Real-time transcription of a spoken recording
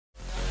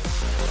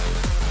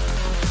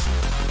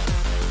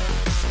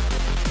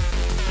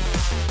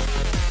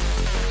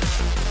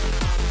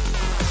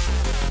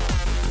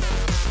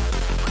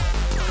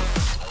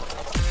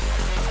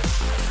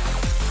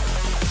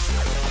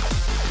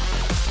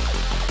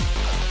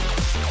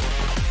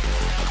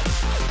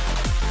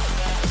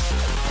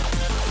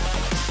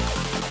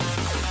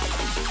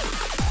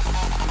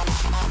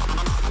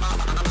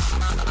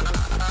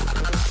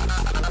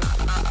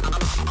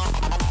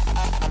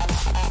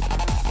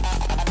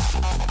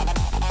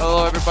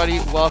Hello everybody,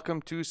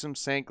 welcome to some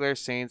St. Clair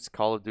Saints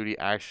Call of Duty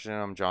action.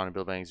 I'm John and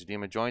Bill Bangs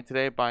Udima, joined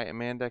today by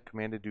Amanda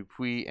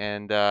Dupuis,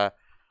 and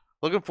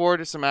looking forward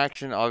to some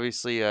action.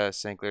 Obviously,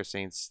 St. Clair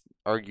Saints,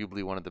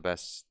 arguably one of the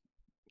best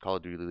Call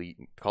of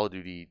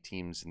Duty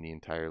teams in the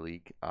entire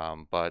league,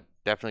 but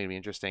definitely gonna be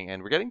interesting.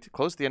 And we're getting to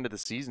close to the end of the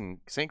season.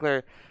 St.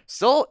 Clair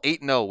still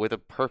 8-0 with a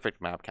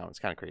perfect map count. It's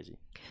kind of crazy.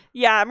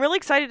 Yeah, I'm really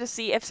excited to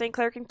see if St.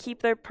 Clair can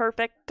keep their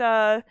perfect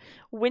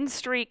win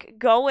streak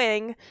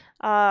going.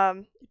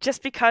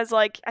 Just because,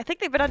 like, I think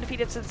they've been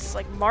undefeated since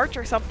like March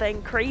or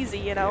something crazy,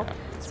 you know. Yeah,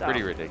 it's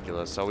pretty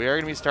ridiculous. So we are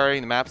going to be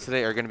starting. The maps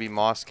today are going to be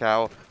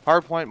Moscow,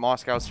 Hardpoint,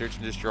 Moscow, Search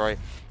and Destroy,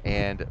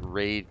 and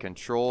Raid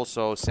Control.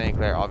 So St.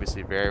 Clair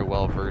obviously very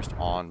well versed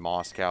on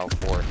Moscow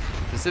for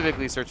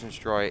specifically Search and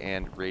Destroy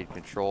and Raid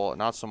Control.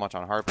 Not so much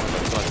on Hardpoint,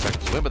 but still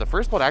expected to win. But the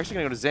first blood actually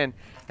going to go to Zin,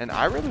 and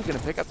I really going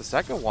to pick up the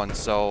second one.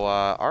 So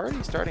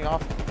already starting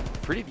off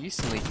pretty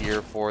decently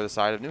here for the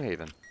side of New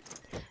Haven.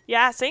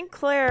 Yeah, St.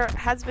 Clair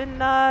has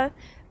been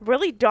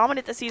really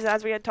dominant this season,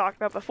 as we had talked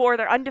about before.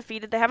 They're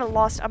undefeated. They haven't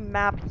lost a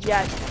map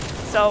yet.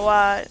 So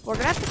we're going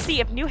to have to see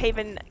if New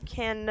Haven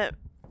can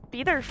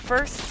be their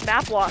first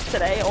map loss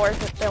today, or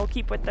if they'll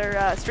keep with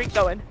their streak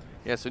going.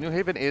 Yeah, so New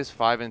Haven is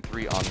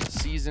 5-3 on the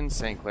season.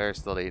 St. Clair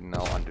still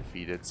 8-0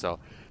 undefeated. So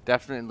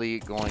definitely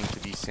going to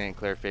be St.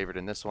 Clair favored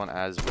in this one,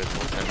 as with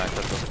most of their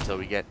matchups up until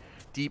we get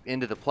deep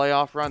into the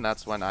playoff run.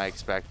 That's when I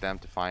expect them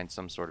to find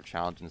some sort of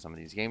challenge in some of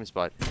these games.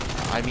 But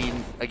I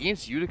mean,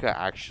 against Utica,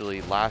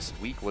 actually, last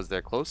week was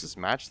their closest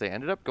match. They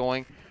ended up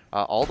going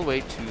all the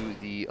way to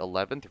the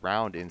 11th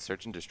round in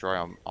Search and Destroy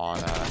on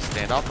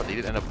standoff, but they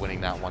did end up winning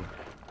that one.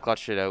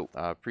 Clutched it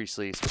out.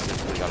 Priestley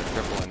specifically got a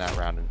triple in that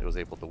round and was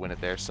able to win it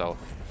there. So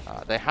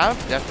they have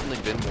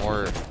definitely been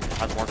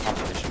had more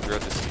competition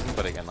throughout the season.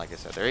 But again, like I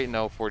said, they're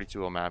 8-0,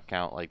 42-0 map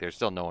count. Like, there's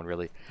still no one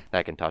really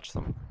that can touch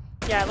them.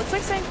 Yeah, it looks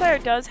like St. Clair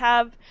does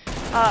have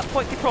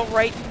point control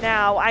right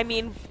now. I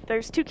mean,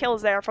 there's 2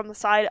 kills there from the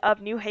side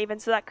of New Haven,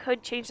 so that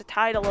could change the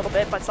tide a little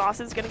bit, but Sauce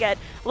is going to get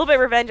a little bit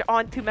of revenge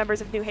on 2 members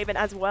of New Haven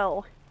as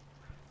well.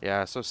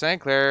 Yeah, so St.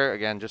 Clair,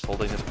 again, just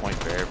holding this point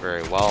very,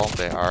 very well.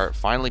 They are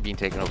finally being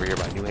taken over here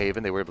by New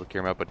Haven. They were able to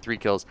clear them out, but 3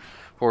 kills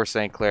for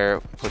St.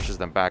 Clair pushes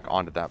them back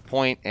onto that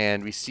point,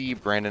 and we see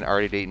Brandon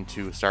already dating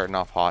 2 starting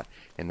off hot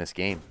in this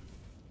game.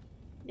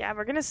 Yeah,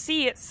 we're going to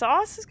see it.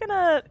 Sauce is going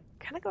to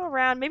kind of go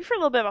around, maybe for a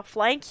little bit of a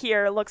flank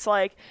here, it looks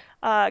like.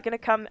 Gonna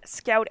come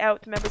scout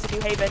out the members of New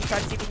Haven, try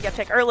to see if he can get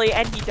pick early,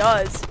 and he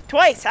does.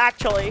 Twice,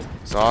 actually.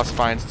 Sauce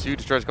finds 2,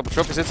 destroys a couple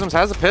trophy systems,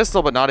 has a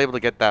pistol, but not able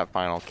to get that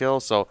final kill,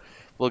 so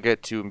we'll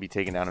get 2 and be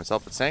taken down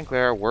himself. But St.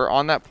 Clair were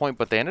on that point,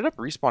 but they ended up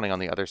respawning on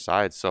the other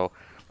side, so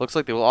looks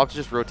like they will also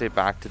just rotate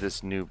back to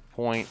this new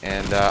point.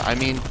 And I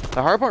mean,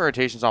 the hardpoint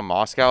rotations on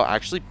Moscow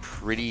actually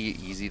pretty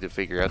easy to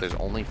figure out. There's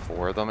only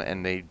 4 of them,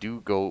 and they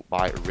do go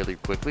by really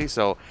quickly,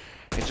 so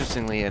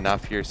interestingly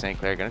enough here, St.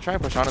 Clair going to try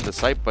and push onto the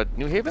site, but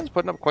New Haven's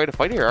putting up quite a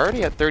fight here.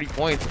 Already at 30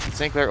 points,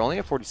 St. Clair only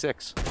at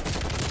 46.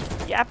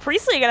 Yeah,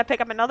 Priestley going to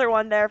pick up another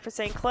one there for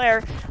St.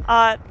 Clair.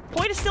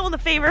 Point is still in the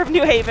favor of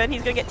New Haven.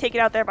 He's going to get taken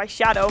out there by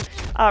Shadow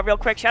real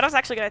quick. Shadow's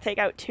actually going to take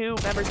out 2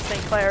 members of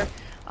St. Clair,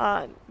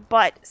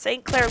 but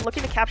St. Clair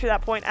looking to capture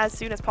that point as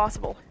soon as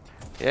possible.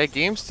 Yeah,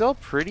 game's still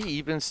pretty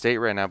even state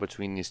right now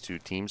between these 2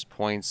 teams.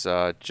 Points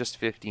just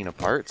 15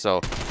 apart,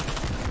 so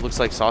looks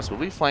like Sauce will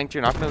be flanked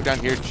here. Not going to go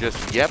down here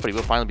just yet, but he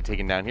will finally be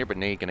taken down here. But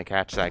Nate going to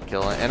catch that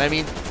kill. And I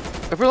mean,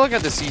 if we're looking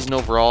at the season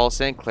overall,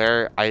 St.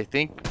 Clair, I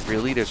think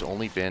really there's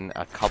only been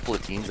a couple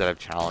of teams that have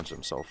challenged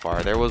them so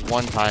far. There was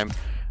one time,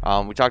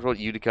 we talked about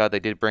Utica. They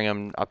did bring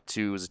them up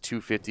to, was it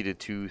 250 to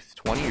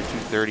 220 or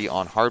 230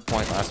 on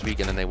Hardpoint last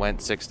week, and then they went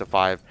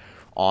 6-5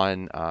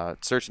 on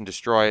Search and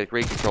Destroy.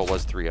 Raid Control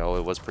was 3-0.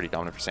 It was pretty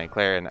dominant for St.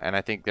 Clair, and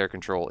I think their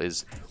control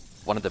is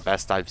one of the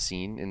best I've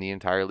seen in the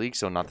entire league,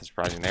 so not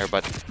surprising there.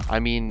 But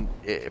I mean,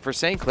 for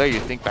St. Clair, you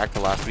think back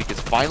to last week,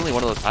 it's finally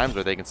one of those times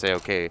where they can say,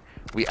 okay,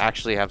 we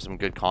actually have some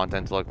good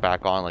content to look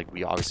back on. Like,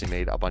 we obviously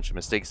made a bunch of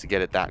mistakes to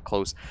get it that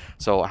close,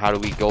 so how do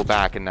we go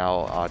back? And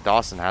now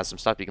Dawson has some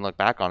stuff you can look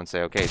back on and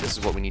say, okay, this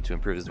is what we need to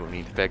improve, this is what we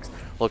need to fix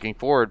looking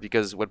forward,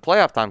 because when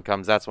playoff time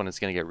comes, that's when it's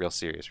going to get real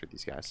serious for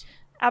these guys.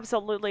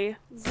 Absolutely.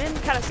 Zin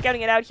kind of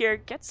scouting it out here,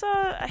 gets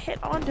a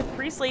hit onto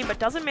Priestley, but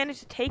doesn't manage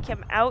to take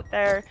him out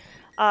there.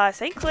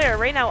 St. Clair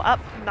right now up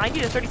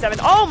 90 to 37.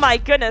 Oh my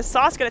goodness,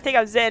 Sauce gonna take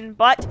out Zin,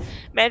 but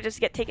manages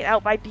to get taken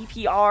out by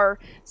BPR,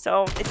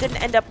 so it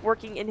didn't end up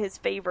working in his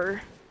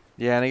favor.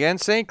 Yeah, and again,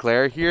 St.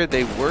 Clair here,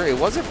 it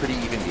was a pretty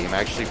even game,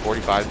 actually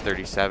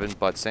 45-37,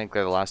 but St.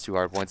 Clair, the last 2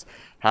 hard points,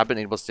 have been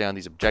able to stay on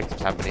these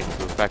objectives, have been able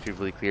to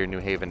effectively clear New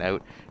Haven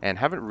out, and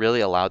haven't really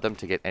allowed them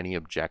to get any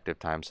objective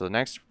time. So the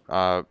next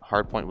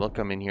hard point will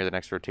come in here, the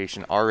next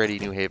rotation, already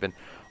New Haven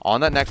on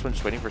that next one,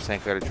 just waiting for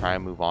St. Clair to try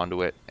and move on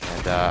to it.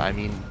 And I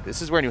mean,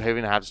 this is where New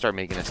Haven have to start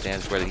making a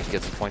stand, where they need to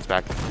get some points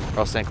back, or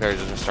else St. Clair is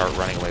just going to start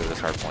running away with this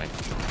hard point.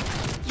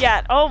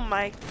 Yeah, oh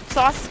my,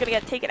 Sauce is going to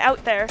get taken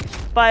out there.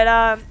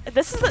 But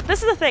this is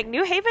the thing.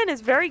 New Haven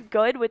is very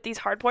good with these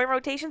hardpoint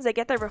rotations. They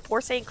get there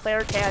before St.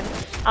 Clair can,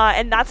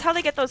 and that's how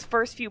they get those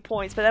first few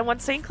points. But then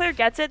once St. Clair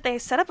gets it, they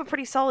set up a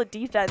pretty solid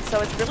defense, so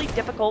it's really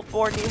difficult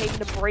for New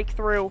Haven to break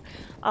through.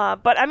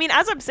 But I mean,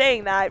 as I'm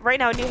saying that, right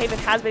now New Haven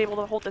has been able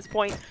to hold this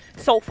point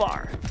so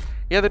far.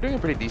 Yeah, they're doing a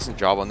pretty decent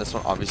job on this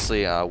one.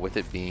 Obviously, with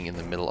it being in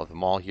the middle of the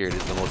mall here, it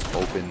is the most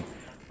open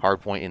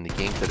hardpoint in the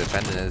game to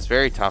defend, and it's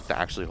very tough to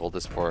actually hold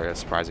this for a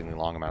surprisingly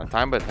long amount of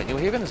time. But New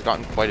Haven has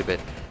gotten quite a bit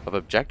of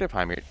objective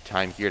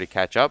time here to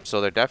catch up, so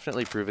they're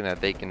definitely proving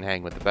that they can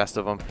hang with the best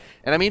of them.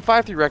 And I mean,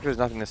 5-3 record is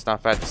nothing to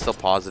snuff at. It's still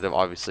positive.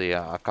 Obviously,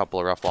 a couple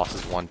of rough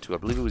losses, 1-2. I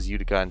believe it was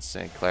Utica and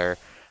St. Clair.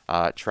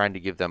 Trying to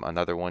give them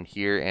another one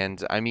here,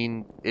 and I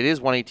mean, it is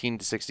 118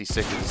 to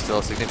 66. It's still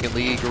a significant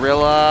lead.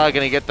 Gorilla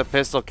gonna get the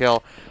pistol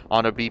kill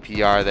on a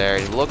BPR there.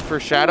 And look for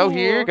Shadow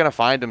here, gonna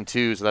find him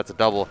too, so that's a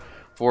double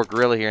for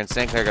Gorilla here. And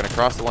St. Clair gonna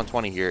cross the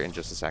 120 here in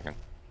just a second.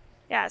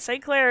 Yeah,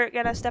 St. Clair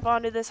gonna step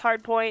onto this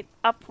hard point,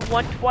 up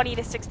 120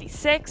 to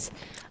 66,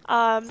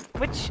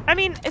 which I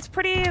mean, it's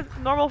pretty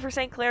normal for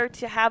St. Clair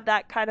to have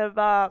that kind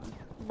of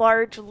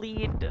large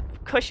lead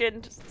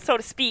cushioned, so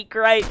to speak,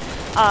 right?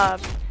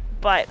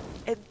 But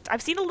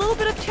I've seen a little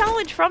bit of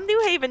challenge from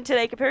New Haven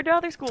today compared to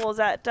other schools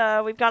that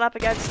we've gone up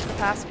against in the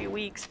past few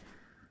weeks.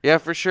 Yeah,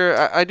 for sure.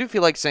 I do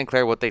feel like St.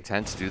 Clair, what they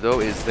tend to do, though,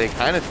 is they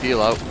kind of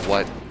feel out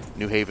what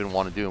New Haven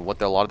want to do and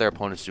what a lot of their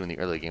opponents do in the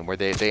early game, where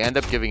they end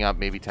up giving up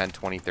maybe 10,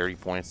 20, 30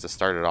 points to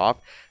start it off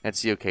and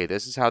see, okay,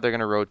 this is how they're going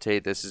to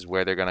rotate, this is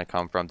where they're going to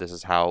come from, this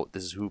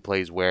is who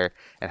plays where,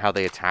 and how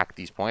they attack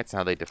these points and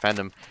how they defend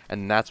them.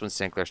 And that's when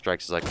St. Clair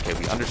strikes is like, okay,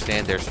 we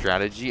understand their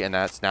strategy, and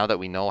that's now that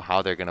we know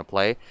how they're going to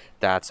play,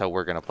 that's how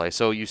we're going to play.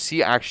 So you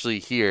see actually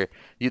here,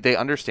 they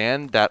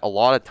understand that a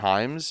lot of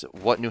times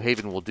what New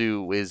Haven will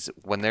do is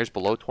when there's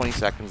below 20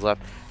 seconds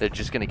left, they're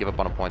just going to give up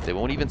on a point. They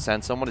won't even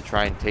send someone to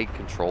try and take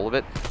control of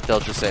it. They'll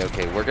just say,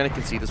 okay, we're going to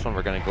concede this one,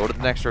 we're going to go to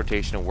the next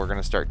rotation, and we're going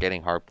to start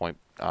getting hard point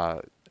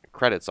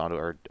credits onto,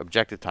 or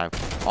objective time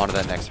onto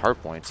that next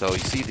hard point. So you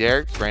see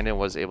there, Brandon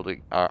was able to,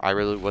 I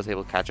really was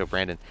able to catch up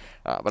Brandon.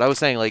 But I was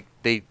saying, like,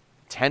 they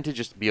tend to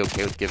just be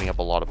okay with giving up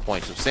a lot of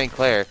points. So St.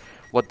 Clair,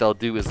 what they'll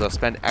do is they'll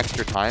spend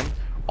extra time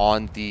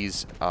on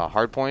these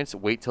hard points,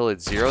 wait till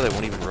it's 0, they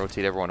won't even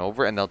rotate everyone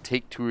over, and they'll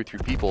take 2 or 3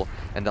 people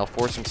and they'll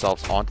force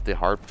themselves onto the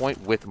hard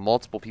point with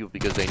multiple people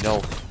because they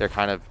know they're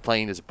kind of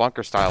playing this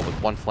bunker style with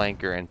 1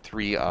 flanker and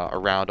 3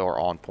 around or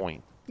on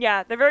point.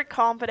 Yeah, they're very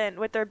confident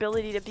with their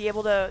ability to be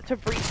able to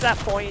breach that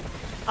point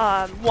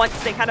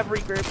once they kind of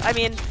regroup. I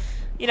mean,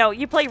 you know,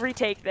 you play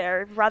retake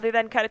there rather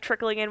than kind of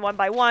trickling in 1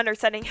 by 1 or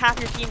sending half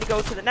your team to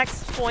go to the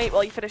next point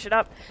while you finish it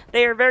up.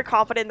 They are very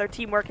confident in their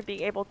teamwork and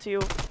being able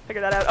to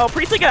figure that out. Oh,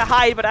 Priestley gonna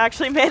hide, but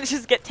actually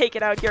manages to get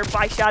taken out here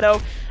by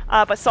Shadow.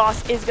 But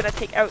Sauce is gonna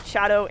take out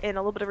Shadow in a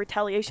little bit of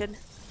retaliation.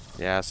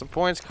 Yeah, some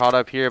points caught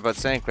up here, but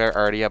St. Clair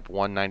already up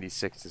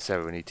 196 to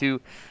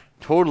 72.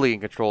 Totally in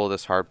control of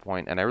this hard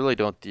point, and I really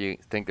don't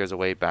think there's a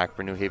way back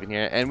for New Haven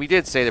here. And we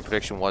did say the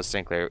prediction was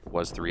St. Clair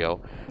was 3-0.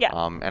 Yeah.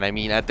 And I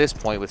mean, at this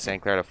point with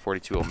St. Clair at a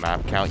 42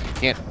 map count, you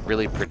can't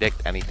really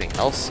predict anything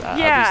else,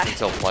 yeah, at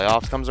least until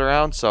playoffs comes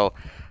around. So,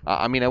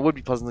 I mean, I would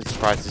be pleasantly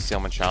surprised to see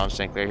someone challenge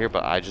St. Clair here,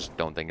 but I just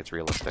don't think it's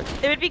realistic.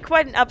 It would be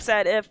quite an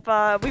upset if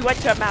we went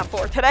to a map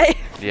 4 today.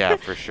 Yeah,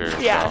 for sure.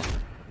 Yeah. So,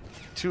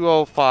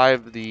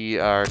 205,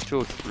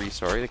 203,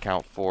 sorry, the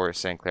count for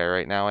St. Clair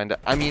right now. And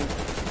I mean,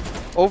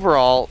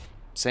 overall,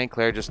 St.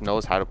 Clair just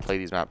knows how to play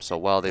these maps so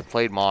well. They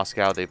played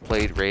Moscow, they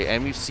played Raid,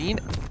 and we've seen,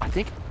 I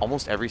think,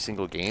 almost every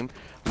single game,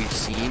 we've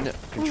seen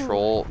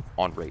control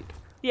on Raid.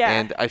 Yeah.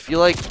 And I feel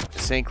like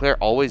St. Clair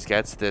always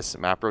gets this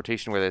map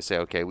rotation where they say,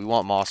 okay, we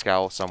want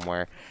Moscow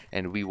somewhere,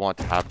 and we want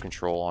to have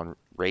control on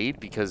Raid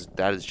because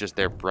that is just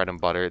their bread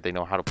and butter. They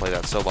know how to play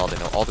that so well. They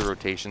know all the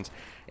rotations.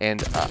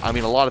 And, I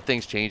mean, a lot of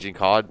things change in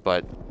COD,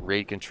 but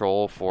Raid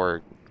control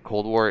for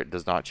Cold War, it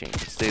does not change.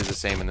 It stays the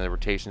same, and the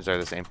rotations are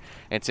the same.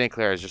 And St.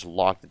 Clair has just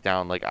locked it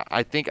down. Like,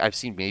 I think I've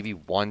seen maybe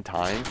one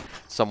time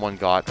someone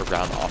got a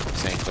round off of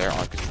St. Clair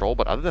on control,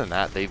 but other than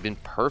that, they've been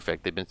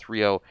perfect. They've been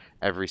 3-0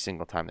 every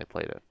single time they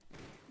played it.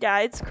 Yeah,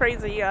 it's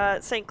crazy.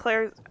 St.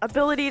 Clair's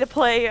ability to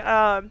play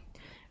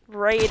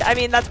Raid. I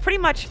mean, that's pretty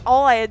much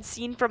all I had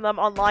seen from them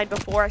online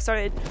before I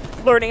started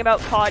learning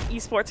about COD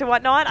esports and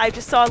whatnot. I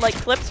just saw, like,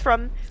 clips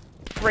from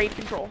Raid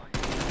control.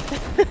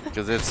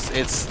 Because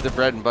it's the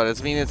bread and butter.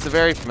 I mean, it's a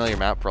very familiar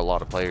map for a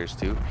lot of players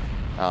too,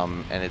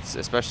 and it's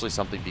especially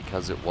something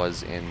because it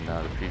was in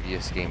the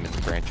previous game in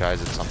the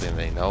franchise. It's something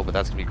they know, but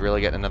that's going to be Gorilla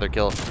getting another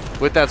kill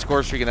with that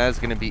score streak, and that is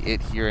going to be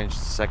it here in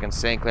just a second.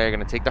 St. Clair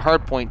going to take the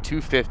hard point,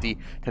 250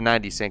 to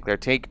 90. St. Clair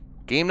take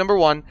game number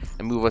 1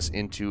 and move us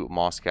into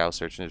Moscow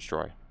Search and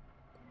Destroy.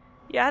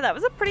 Yeah, that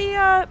was a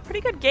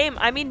pretty good game.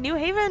 I mean, New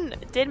Haven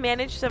did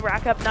manage to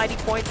rack up 90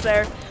 points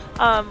there,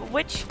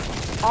 which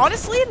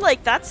honestly,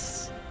 like,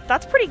 that's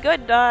pretty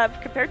good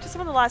compared to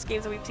some of the last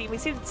games that we've seen. We've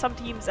seen some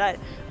teams that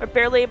are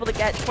barely able to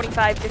get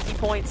 25, 50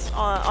 points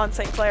on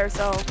St. Clair,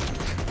 so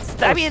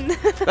I mean...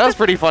 that was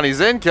pretty funny.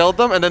 Zen killed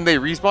them, and then they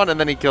respawned, and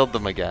then he killed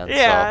them again.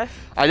 Yeah. So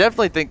I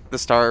definitely think the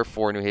star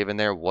for New Haven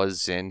there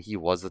was Zin. He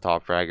was the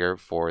top fragger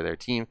for their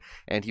team,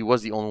 and he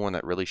was the only one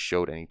that really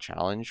showed any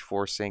challenge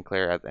for St.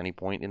 Clair at any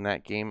point in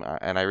that game.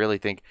 And I really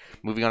think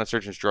moving on to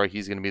Search and Destroy,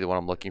 he's going to be the one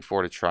I'm looking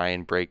for to try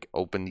and break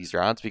open these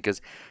rounds,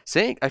 because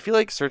I feel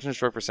like Search and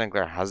Destroy for St.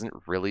 Clair hasn't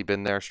really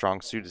been their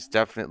strong suit. It's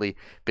definitely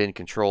been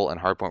control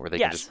and hardpoint, where they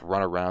can Yes. just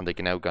run around, they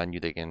can outgun you,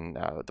 they can,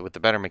 with the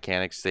better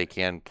mechanics, they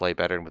can play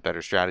better and with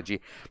better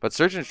strategy. But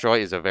Search and Destroy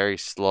is a very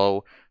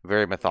slow,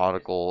 very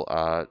methodical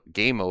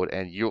game mode,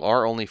 and you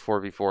are only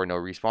 4v4, no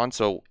respawn,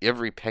 so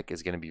every pick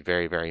is going to be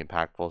very, very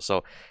impactful.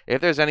 So if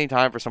there's any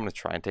time for someone to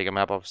try and take a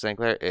map off of St.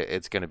 Clair,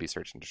 it's going to be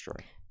Search and Destroy.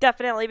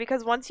 Definitely,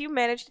 because once you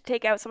manage to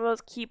take out some of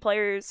those key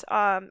players,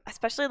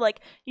 especially like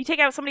you take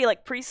out somebody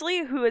like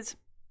Priestley, who is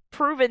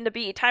proven to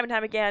be time and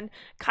time again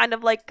kind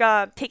of like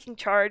taking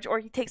charge, or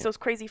he takes those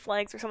crazy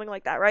flanks or something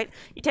like that, right?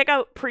 You take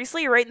out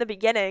Priestley right in the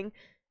beginning,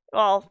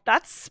 well,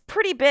 that's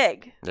pretty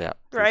big. Yeah,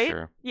 right? for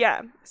sure.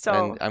 Yeah.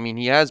 So And I mean,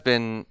 he has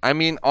been. I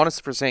mean,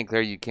 honestly, for St.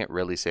 Clair, you can't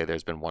really say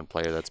there's been one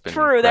player that's been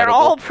true. incredible. They're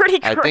all pretty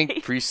great. I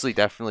think Priestley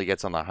definitely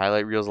gets on the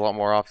highlight reels a lot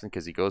more often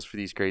because he goes for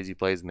these crazy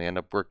plays and they end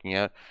up working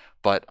out.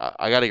 But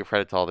I got to give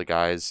credit to all the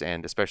guys,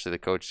 and especially the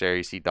coach there.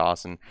 You see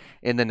Dawson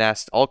in the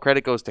nest. All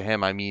credit goes to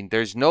him. I mean,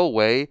 there's no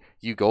way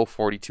you go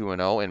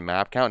 42-0 in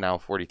map count, now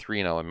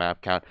 43-0 in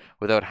map count,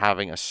 without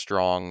having a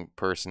strong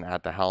person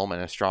at the helm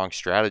and a strong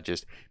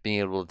strategist being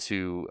able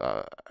to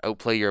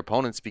outplay your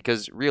opponents.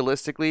 Because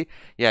realistically,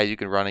 yeah, you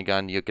can run a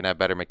gun, you can have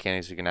better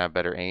mechanics, you can have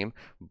better aim.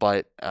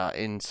 But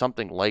in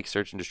something like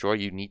Search and Destroy,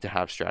 you need to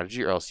have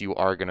strategy, or else you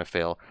are going to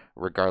fail,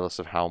 regardless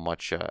of how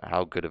much,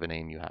 how good of an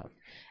aim you have.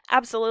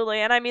 Absolutely.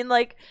 And I mean,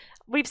 like,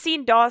 we've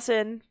seen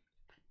Dawson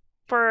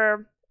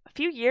for a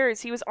few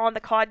years. He was on the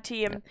COD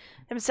team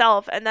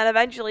himself, and then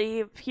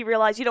eventually he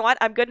realized, you know what,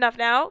 I'm good enough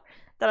now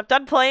that I'm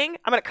done playing,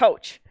 I'm going to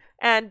coach.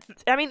 And,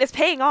 I mean, it's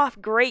paying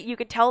off great. You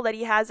could tell that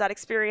he has that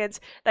experience,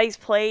 that he's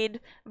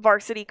played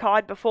varsity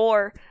COD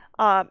before,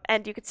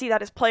 and you could see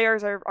that his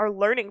players are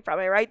learning from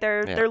it, right?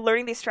 They're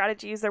learning these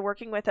strategies, they're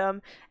working with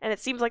him, and it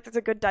seems like there's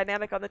a good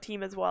dynamic on the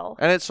team as well.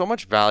 And it's so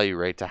much value,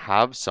 right, to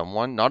have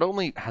someone, not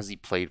only has he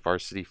played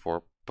varsity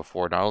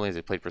before, not only has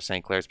he played for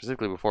St. Clair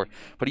specifically before,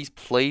 but he's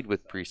played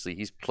with Priestley,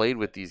 he's played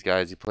with these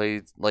guys, he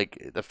played,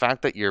 like, the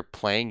fact that you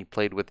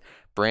played with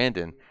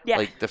Brandon,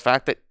 like, the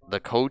fact that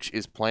the coach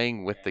is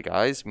playing with the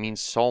guys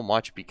means so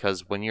much,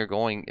 because when you're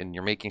going and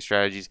you're making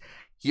strategies,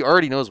 he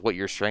already knows what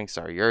your strengths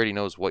are. He already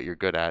knows what you're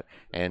good at,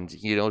 and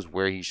he knows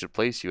where he should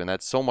place you. And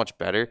that's so much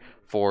better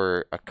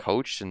for a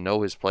coach to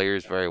know his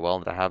players very well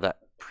and to have that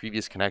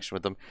previous connection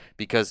with them,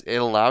 because it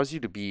allows you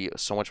to be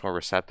so much more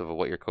receptive of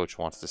what your coach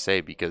wants to say,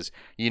 because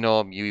you know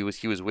him, he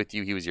was with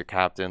you, he was your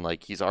captain.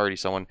 Like, he's already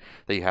someone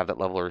that you have that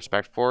level of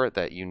respect for,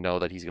 that you know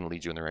that he's going to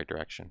lead you in the right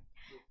direction.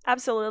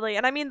 Absolutely.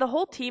 And I mean, the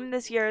whole team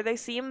this year, they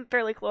seem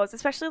fairly close,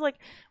 especially like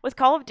with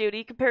Call of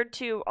Duty compared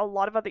to a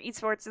lot of other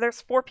esports.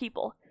 There's 4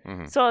 people.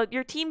 Mm-hmm. So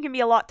your team can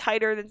be a lot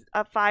tighter than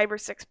a 5 or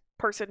 6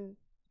 person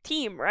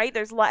team, right?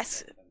 There's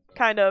less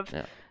kind of,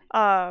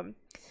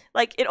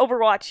 like in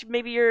Overwatch,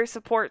 maybe your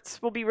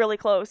supports will be really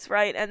close,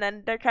 right? And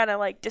then they're kind of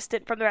like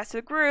distant from the rest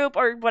of the group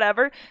or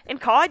whatever. In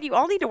COD, you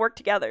all need to work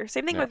together.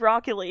 Same thing with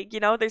Rocket League. You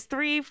know, there's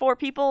 3, 4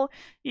 people.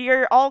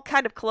 You're all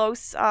kind of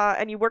close,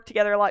 and you work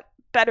together a lot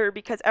better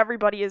because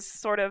everybody is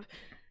sort of,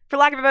 for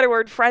lack of a better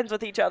word, friends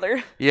with each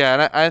other. Yeah,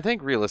 and I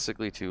think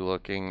realistically too,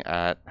 looking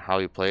at how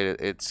he played it,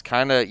 it's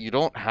kind of, you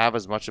don't have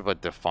as much of a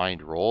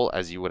defined role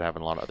as you would have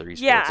in a lot of other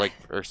esports. Yeah. Like,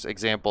 for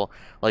example,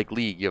 like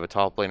League, you have a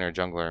top laner, a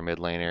jungler, a mid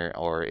laner,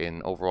 or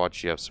in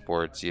Overwatch you have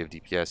supports, you have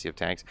DPS, you have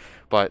tanks.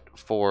 But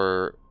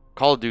for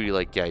Call of Duty,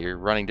 like, yeah, you're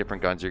running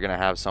different guns. You're gonna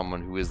have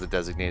someone who is the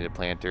designated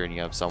planter, and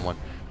you have someone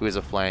who is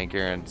a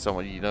flanker, and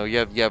someone, you know, you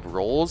have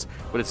roles,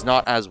 but it's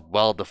not as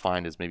well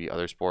defined as maybe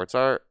other sports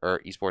are, or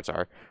esports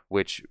are,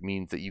 which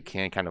means that you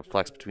can kind of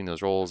flex between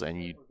those roles,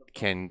 and you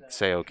can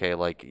say, okay,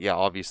 like, yeah,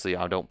 obviously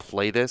I don't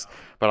play this,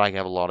 but I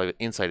have a lot of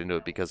insight into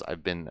it because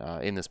I've been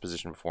in this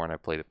position before and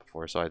I've played it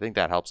before. So I think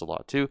that helps a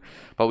lot too.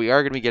 But we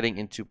are going to be getting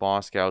into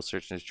Moscow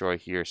Search and Destroy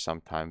here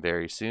sometime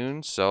very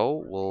soon.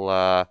 So we'll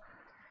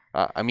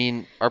I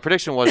mean, our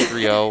prediction was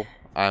 3-0.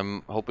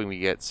 I'm hoping we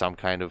get some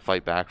kind of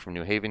fight back from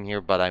New Haven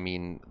here, but I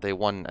mean, they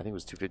won, I think it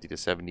was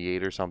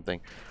 250-78 or something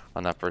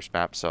on that first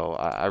map, so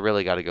I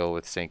really got to go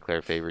with St.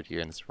 Clair favored here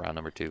in this round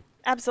number 2.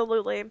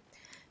 Absolutely.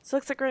 So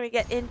looks like we're going to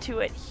get into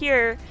it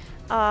here.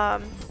 We're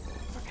going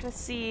to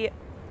see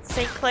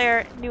St.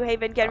 Clair, New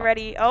Haven getting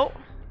ready. Oh,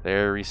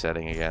 they're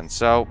resetting again,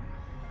 so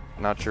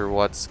not sure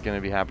what's going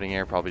to be happening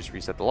here. Probably just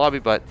reset the lobby,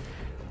 but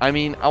I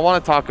mean, I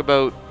want to talk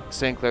about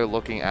St. Clair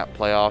looking at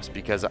playoffs,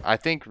 because I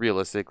think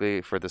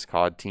realistically for this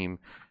COD team,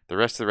 the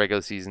rest of the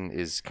regular season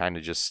is kind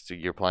of just,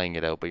 you're playing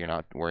it out, but you're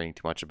not worrying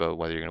too much about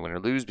whether you're going to win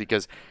or lose,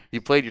 because you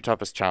played your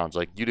toughest challenge.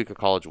 Like, Utica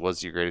College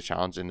was your greatest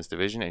challenge in this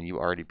division, and you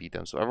already beat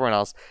them. So everyone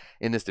else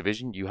in this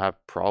division, you have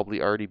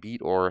probably already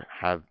beat, or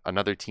have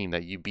another team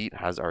that you beat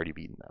has already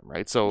beaten them,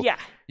 right? So yeah,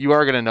 you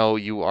are going to know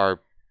you are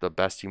the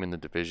best team in the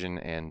division,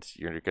 and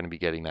you're going to be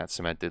getting that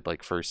cemented,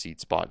 like, first seed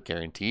spot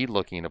guaranteed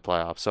looking into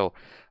playoffs. So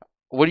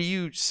what do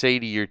you say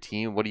to your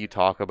team? What do you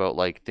talk about,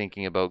 like,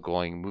 thinking about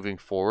moving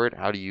forward?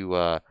 How do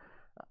you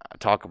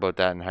talk about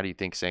that, and how do you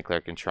think St.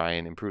 Clair can try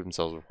and improve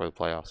themselves before the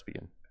playoffs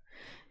begin?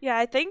 Yeah,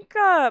 I think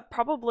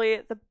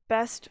probably the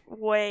best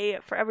way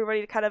for everybody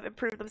to kind of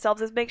improve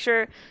themselves is make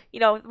sure,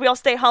 we all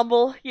stay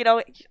humble.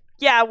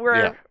 Yeah,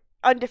 we're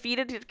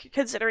undefeated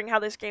considering how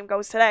this game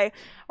goes today.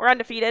 We're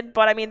undefeated,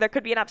 but I mean, there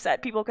could be an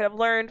upset. People could have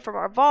learned from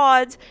our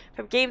VODs,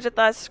 from games with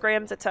us,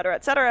 scrims, etc.,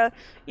 etc.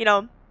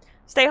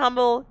 Stay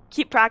humble,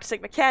 keep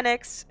practicing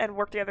mechanics, and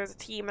work together as a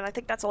team, and I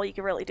think that's all you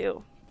can really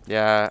do.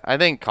 Yeah, I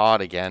think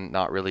COD, again,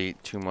 not really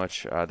too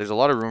much. There's a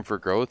lot of room for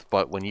growth,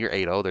 but when you're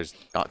 8-0, there's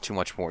not too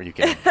much more you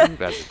can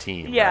improve as a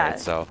team. Yeah. Right?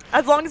 So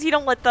as long as you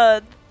don't let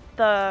the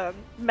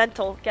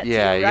mental get to you,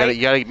 right?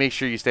 you gotta make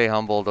sure you stay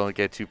humble. Don't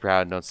get too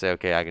proud. Don't say,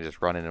 okay, I can just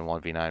run in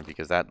 1v9,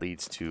 because that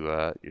leads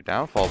to your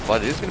downfall.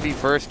 But it is going to be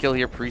first kill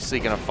here.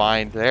 Priestley going to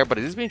find there, but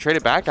it is being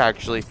traded back,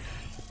 actually.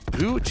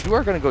 Two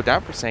are going to go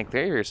down for St.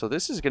 Clair here, so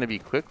this is going to be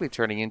quickly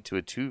turning into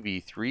a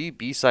 2v3.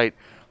 B site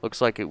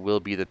looks like it will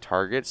be the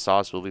target.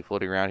 Sauce will be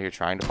floating around here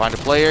trying to find a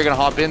player. Going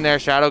to hop in there.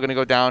 Shadow going to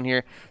go down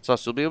here.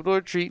 Sauce will be able to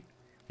retreat.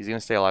 He's going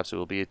to stay alive, so it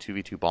will be a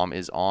 2v2. Bomb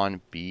is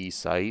on B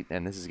site,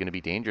 and this is going to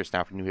be dangerous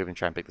now for New Haven to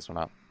try and pick this one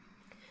up.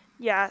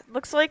 Yeah,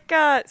 looks like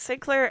St.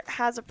 Clair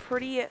has a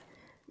pretty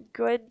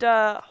good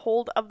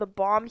hold of the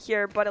bomb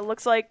here, but it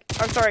looks like...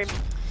 I'm sorry.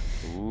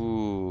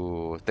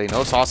 Ooh, they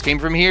know Sauce came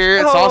from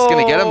here. Sauce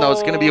going to get him, though.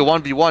 It's going to be a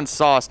 1v1.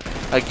 Sauce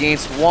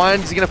against one.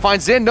 Is he going to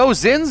find Zin? No,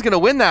 Zin's going to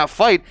win that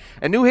fight.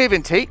 And New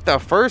Haven take the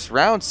first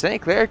round.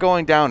 St. Clair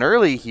going down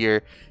early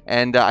here.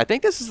 And I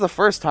think this is the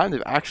first time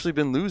they've actually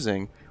been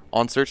losing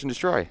on Search and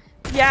Destroy.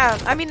 Yeah,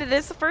 I mean, it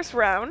is the first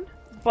round,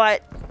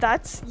 but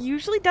that's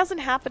usually doesn't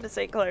happen to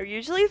St. Clair.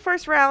 Usually the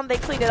first round, they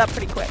clean it up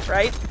pretty quick,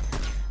 right?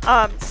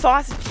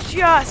 Sauce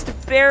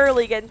just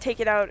barely getting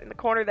taken out in the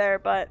corner there,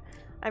 but,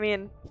 I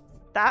mean...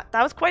 That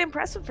was quite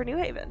impressive for New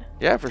Haven.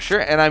 Yeah, for sure.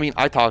 And I mean,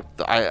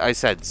 I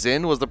said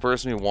Zin was the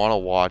person we want to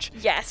watch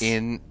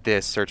in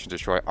this Search and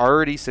Destroy.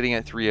 Already sitting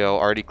at 3-0,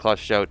 already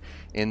clutched out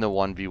in the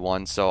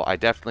 1v1. So I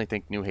definitely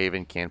think New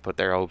Haven can put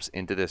their hopes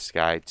into this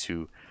guy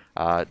to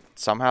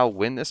somehow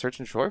win this Search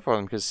and Destroy for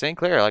them. Because St.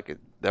 Clair, like,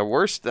 their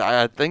worst,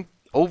 I think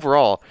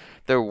overall,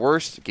 their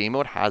worst game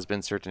mode has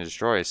been Search and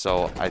Destroy.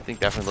 So I think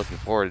definitely looking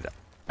forward,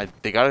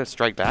 they got to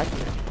strike back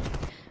here.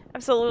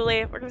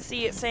 Absolutely. We're going to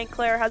see St.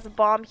 Clair has a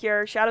bomb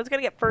here. Shadow's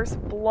going to get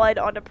first blood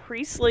onto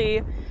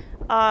Priestley.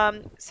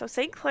 So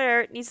St.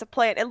 Clair needs to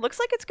plant. It looks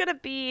like it's going to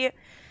be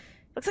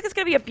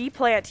a B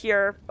plant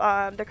here.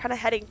 They're kind of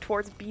heading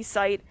towards B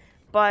site,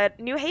 but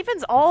New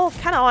Haven's all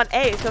kind of on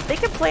A. So if they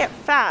can plant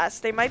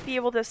fast, they might be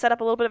able to set up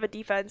a little bit of a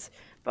defense.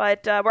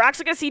 But we're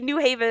actually going to see New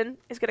Haven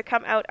is going to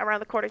come out around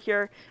the corner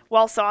here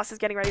while Sauce is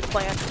getting ready to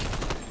plant.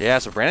 Yeah,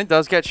 so Brandon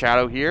does get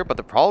Shadow here, but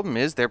the problem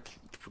is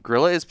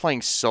Gorilla is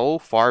playing so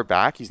far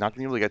back, he's not going to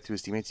be able to get to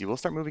his teammates. He will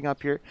start moving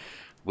up here.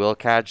 Will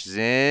catch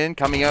Zin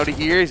coming out of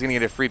here. He's going to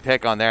get a free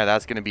pick on there.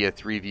 That's going to be a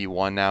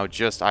 3v1 now.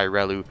 Just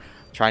Irelu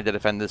trying to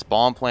defend this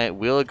bomb plant.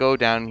 Will go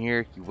down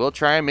here. He will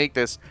try and make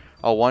this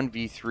a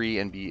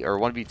 1v3 and or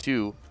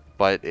 1v2,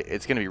 but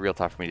it's going to be real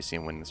tough for me to see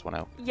him win this one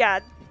out. Yeah.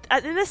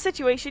 In this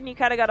situation, you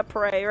kind of got to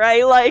pray,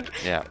 right? Like,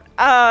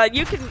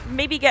 you can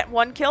maybe get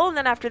one kill, and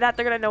then after that,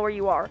 they're going to know where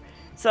you are.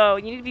 So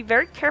you need to be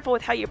very careful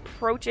with how you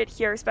approach it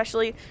here,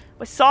 especially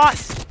with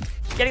Sauce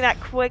getting that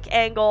quick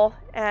angle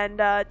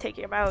and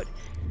taking him out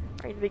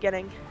right in the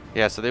beginning.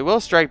 Yeah, so they will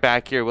strike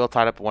back here. Will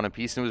tied up one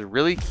apiece, and it was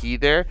really key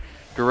there.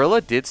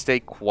 Gorilla did stay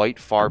quite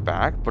far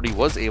back, but he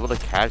was able to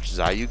catch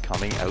Zayu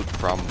coming out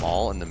from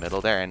Mall in the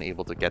middle there and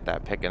able to get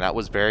that pick, and that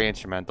was very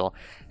instrumental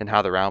in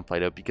how the round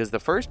played out, because the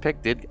first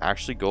pick did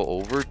actually go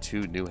over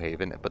to New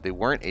Haven, but they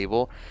weren't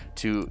able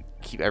to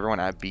keep everyone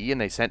at B, and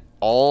they sent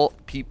all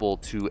people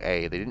to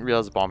A. They didn't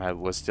realize the bomb head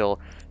was still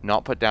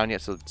not put down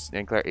yet, so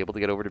St. Clair able to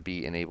get over to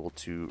B and able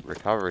to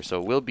recover.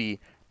 So it will be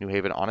New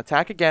Haven on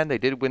attack again. They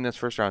did win this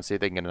first round, see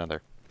if they can get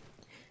another.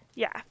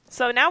 Yeah,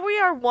 so now we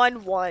are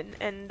 1-1,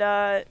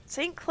 and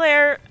St.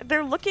 Clair,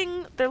 they're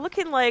looking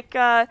like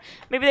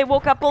maybe they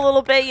woke up a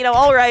little bit,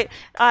 all right.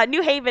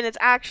 New Haven is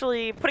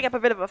actually putting up a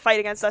bit of a fight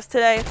against us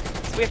today,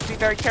 so we have to be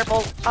very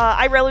careful.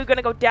 Irelu going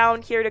to go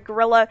down here to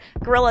Gorilla.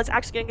 Gorilla is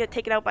actually going to get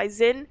taken out by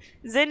Zin.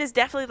 Zin is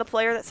definitely the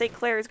player that St.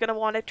 Clair is going to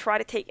want to try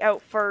to take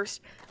out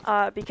first,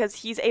 because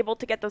he's able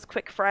to get those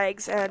quick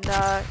frags, and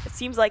it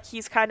seems like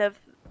he's kind of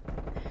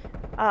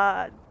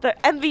the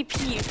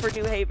MVP for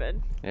New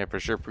Haven. Yeah,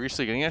 for sure.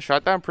 Priestley getting a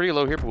shot down pretty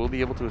low here, but we'll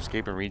be able to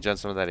escape and regen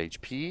some of that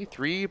HP.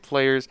 3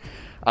 players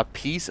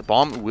apiece.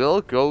 Bomb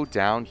will go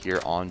down here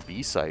on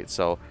B site.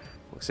 So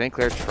St.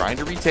 Clair trying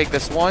to retake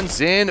this one.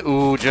 Zin,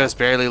 ooh, just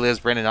barely lives.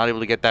 Brandon not able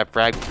to get that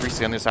frag.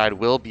 Priestley on the other side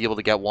will be able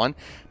to get one.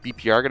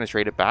 BPR going to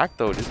trade it back,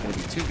 though. It is going to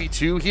be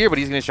 2v2 here, but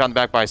he's going to shot in the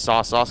back by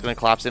Sauce. Sauce going to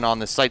collapse in on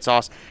this site.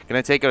 Sauce going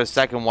to take out a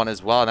second one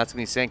as well, and that's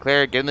going to be St.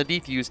 Clair getting the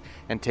defuse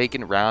and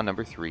taking round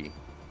number 3.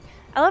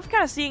 I love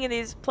kind of seeing in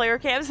these player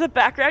cams in the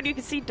background, you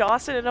can see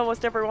Dawson in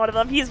almost every one of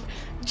them. He's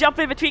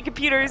jumping between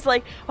computers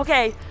like,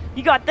 okay,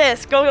 you got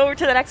this, go over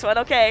to the next one.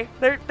 Okay,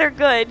 they're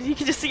good. You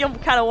can just see him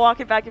kind of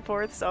walking back and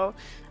forth. So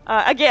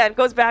again,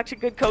 goes back to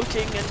good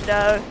coaching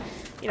and,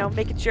 you know,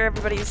 making sure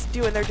everybody's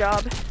doing their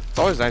job. It's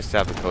always nice to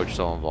have the coach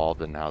so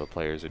involved in how the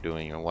players are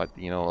doing and what,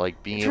 you know,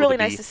 like being It's able really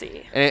to nice be, to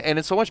see. And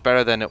it's so much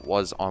better than it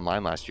was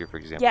online last year, for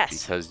example,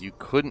 Yes. because you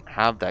couldn't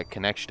have that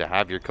connection to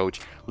have your coach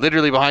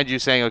literally behind you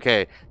saying,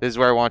 okay, this is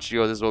where I want you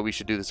to go, this is what we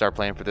should do, this is our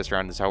plan for this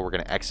round, this is how we're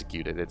going to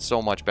execute it. It's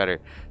so much better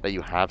that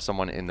you have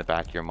someone in the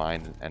back of your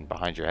mind and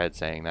behind your head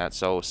saying that.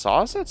 So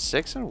Sauce at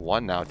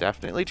 6-1 now,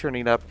 definitely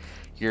turning it up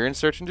here in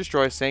Search and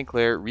Destroy. St.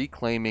 Clair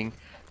reclaiming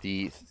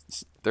the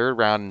third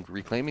round and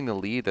reclaiming the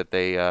lead that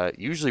they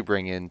usually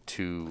bring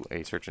into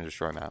a Search and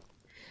Destroy map.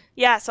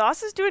 Yeah,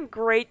 Sauce is doing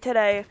great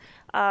today.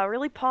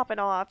 Really popping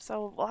off.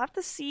 So we'll have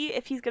to see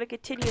if he's going to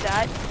continue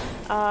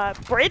that.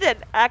 Brandon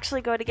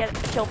actually going to get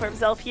a kill for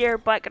himself here,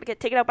 but going to get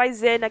taken out by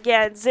Zin.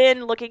 Again,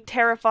 Zin looking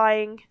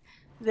terrifying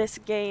this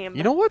game.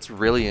 You know what's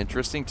really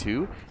interesting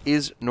too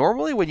is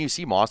normally when you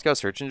see Moscow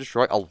Search and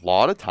Destroy, a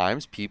lot of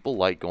times people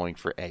like going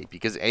for A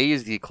because A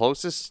is the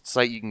closest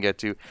site you can get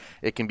to.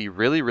 It can be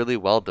really, really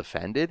well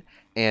defended,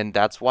 and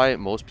that's why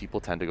most people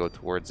tend to go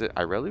towards it.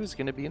 I really was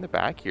going to be in the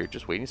back here,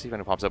 just waiting to see if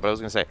anyone pops up, but I was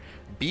going to say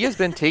B has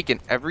been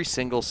taken every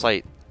single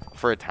site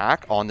for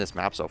attack on this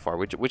map so far,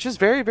 which is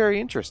very, very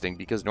interesting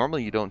because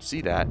normally you don't see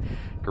that.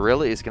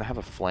 Gorilla is going to have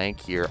a flank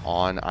here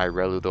on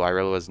Irelu, though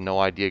Irelu has no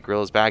idea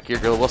Gorilla's back here.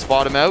 Gorilla will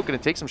spot him out, going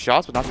to take some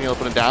shots, but not going to be able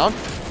to put him down.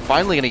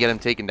 Finally going to get him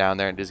taken down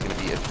there, and it is going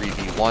to be a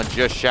 3v1.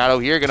 Just Shadow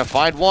here, going to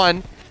find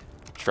one.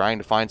 Trying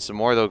to find some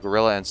more, though.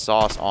 Gorilla and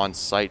Sauce on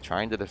site,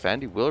 trying to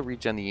defend. He will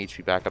regen the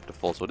HP back up to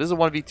full. So it is a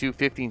 1v2,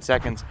 15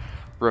 seconds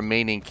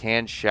remaining.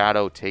 Can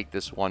Shadow take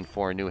this one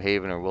for New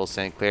Haven, or will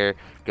St. Clair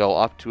go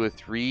up to a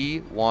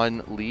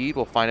 3-1 lead?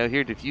 We'll find out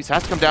here. Diffuse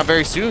has to come down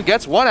very soon.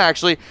 Gets one,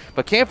 actually,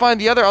 but can't find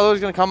the other. Other's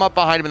going to come up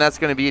behind him, and that's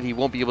going to be it. He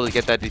won't be able to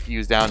get that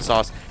Diffuse down.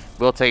 Sauce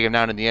will take him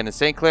down in the end, and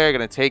St. Clair are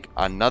going to take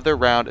another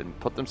round and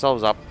put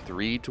themselves up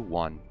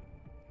 3-1.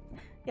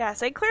 Yeah,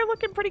 St. Clair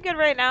looking pretty good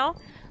right now.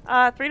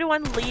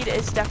 3-1 lead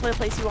is definitely a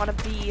place you want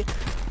to be.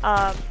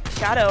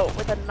 Shadow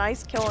with a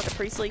nice kill on the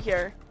Priestley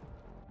here.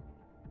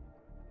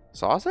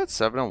 Sauce at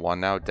 7-1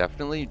 now,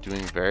 definitely doing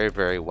very,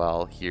 very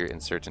well here in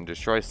Search and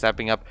Destroy,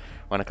 stepping up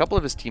when a couple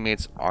of his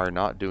teammates are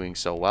not doing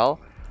so well.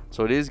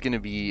 So it is going to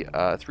be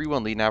a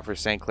 3-1 lead now for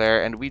St.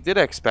 Clair, and we did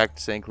expect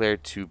St. Clair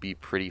to be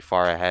pretty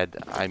far ahead.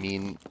 I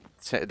mean,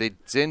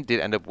 Zin did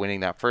end up winning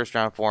that first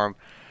round for him,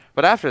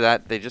 but after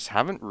that, they just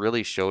haven't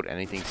really showed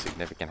anything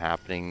significant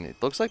happening.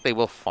 It looks like they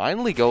will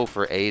finally go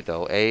for A,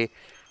 though. A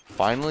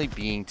finally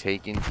being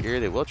taken here.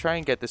 They will try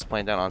and get this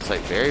plan down on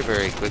site very,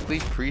 very quickly.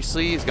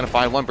 Priestley is going to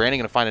find one. Brandon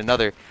going to find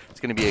another. It's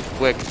going to be a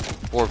quick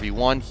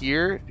 4v1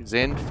 here.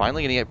 Zin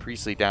finally going to get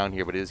Priestley down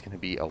here, but it is going to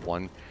be a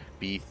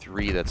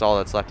 1v3. That's all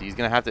that's left. He's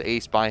going to have to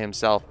ace by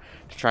himself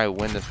to try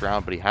and win this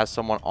round, but he has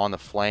someone on the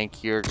flank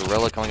here.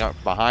 Gorilla coming up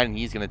behind, and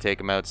he's going to take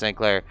him out. St.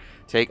 Clair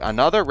take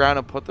another round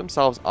and put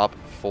themselves up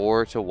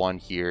 4-1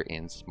 here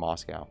in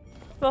Moscow.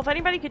 Well, if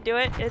anybody could do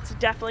it, it's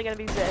definitely going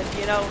to be Zin,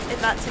 you know, in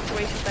that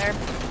situation there.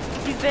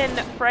 He's been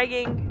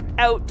fragging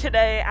out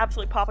today,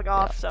 absolutely popping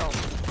off, so.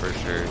 For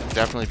sure.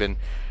 Definitely been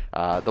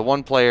the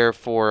one player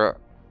for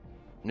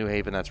New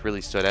Haven that's really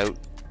stood out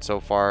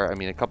so far. I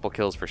mean, a couple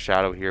kills for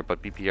Shadow here,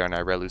 but BPR and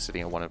Irelu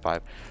sitting at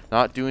 1-5.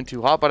 Not doing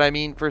too hot, but I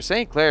mean, for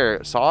St.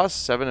 Clair, Sauce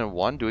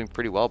 7-1, doing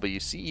pretty well, but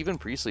you see even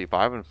Priestley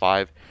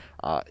 5-5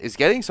 is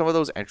getting some of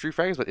those entry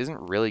frags, but isn't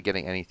really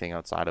getting anything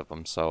outside of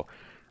them, so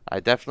I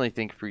definitely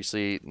think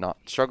Priestley not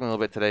struggling a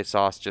little bit today.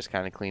 Sauce just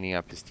kind of cleaning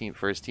up his team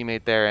for his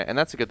teammate there, and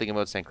that's a good thing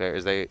about St. Clair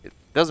is it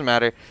doesn't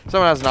matter. If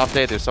someone has an off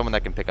day, there's someone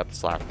that can pick up the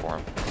slack for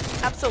him.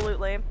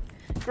 Absolutely.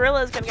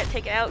 Gorilla is going to get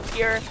taken out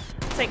here.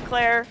 St.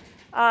 Clair.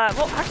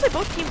 Well, actually,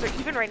 both teams are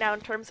even right now in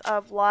terms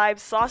of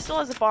lives. Sauce still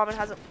has a bomb and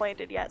hasn't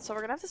planted yet, so we're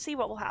going to have to see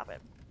what will happen.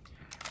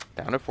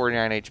 Down to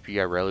 49 HP,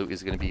 Irelu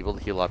is going to be able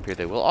to heal up here.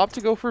 They will opt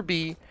to go for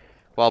B,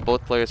 while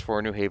both players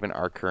for New Haven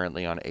are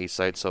currently on A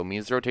site. So it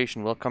means the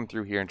rotation will come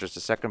through here in just a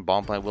second.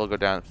 Bomb plant will go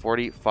down.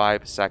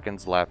 45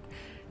 seconds left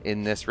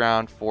in this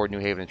round for New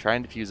Haven. And try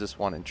and defuse this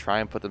one and try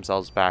and put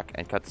themselves back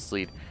and cut this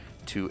lead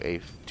to a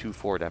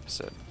 2-4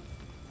 deficit.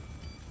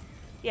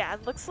 Yeah,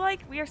 it looks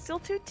like we are still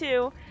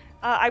 2-2.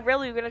 I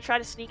really am going to try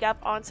to sneak up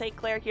on St.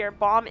 Clair here.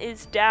 Bomb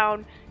is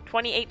down.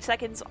 28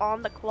 seconds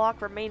on the clock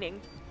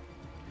remaining.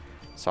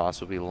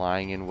 Sauce will be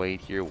lying in wait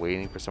here,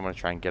 waiting for someone to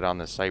try and get on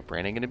the site.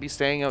 Brandon going to be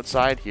staying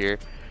outside here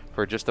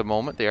for just a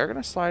moment. They are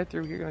going to slide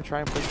through here, going to try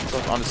and push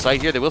themselves on the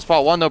site here. They will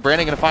spot one, though.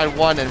 Brandon going to find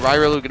one, and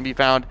Irelu going to be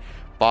found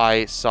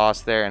by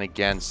Sauce there. And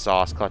again,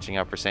 Sauce clutching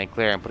up for St.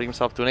 Clair and putting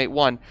himself to an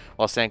 8-1,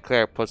 while St.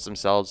 Clair puts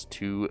themselves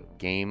to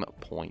game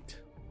point.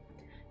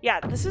 Yeah,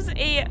 this is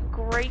a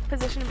great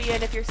position to be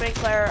in if you're St.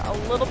 Clair. A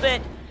little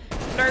bit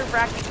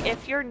nerve-wracking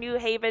if you're New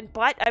Haven,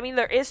 but I mean,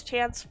 there is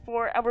chance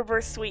for a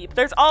reverse sweep.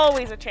 There's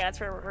always a chance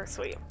for a reverse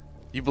sweep.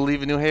 You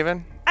believe in New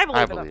Haven? I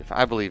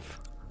believe.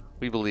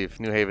 We believe.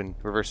 New Haven,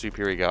 reverse sweep,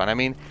 here we go. And I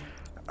mean,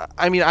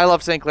 I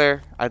love St.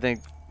 Clair.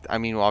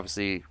 Well,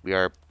 obviously, we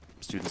are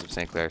students of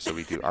St. Clair, so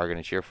we are going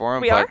to cheer for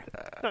them. We are?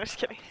 No, I'm just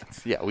kidding.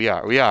 Yeah,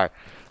 we are.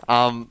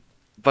 But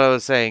I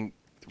was saying,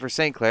 for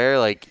St. Clair,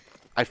 like,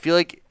 I feel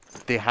like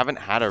they haven't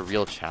had a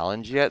real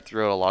challenge yet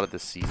throughout a lot of the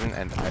season,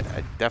 and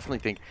I definitely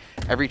think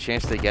every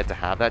chance they get to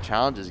have that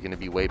challenge is going to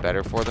be way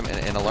better for them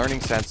in a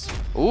learning sense.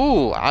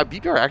 Ooh,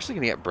 BPR actually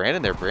going to get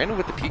Brandon there. Brandon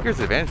with the peeker's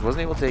advantage,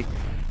 wasn't able to take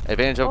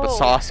advantage of it, but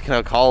Sauce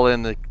going to call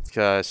in the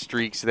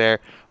streaks there.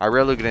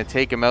 Irelu going to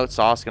take him out.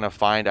 Sauce going to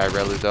find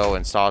Irelu though,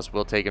 and Sauce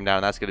will take him down.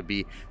 And that's going to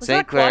be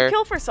St. Clair. Was that a quad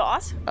kill for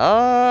Sauce?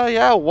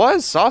 Yeah, it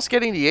was. Sauce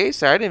getting the ace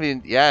there. I didn't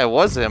even, yeah, it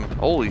was him.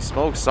 Holy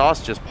smokes,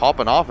 Sauce just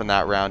popping off in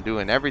that round,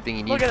 doing everything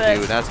he needs to do,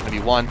 and that's going to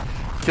be one.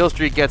 Kill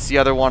streak gets the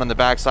other one on the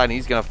backside, and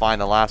he's going to find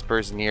the last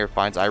person here.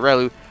 Finds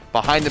Irelu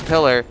behind the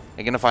pillar,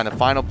 and going to find the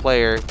final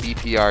player,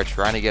 BPR,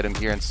 trying to get him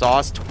here. And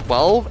Sauce,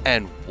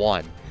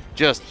 12-1.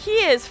 Just he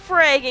is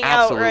fragging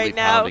out right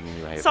now.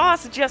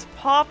 Sauce just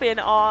popping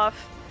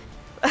off.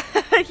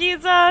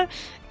 He's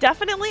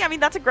definitely, I mean,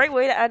 that's a great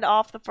way to end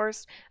off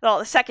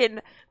the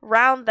second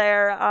round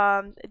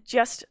there.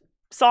 Just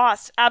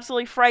Sauce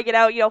absolutely fragging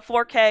out,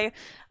 4K.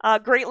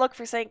 Great look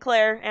for St.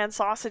 Clair and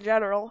Sauce in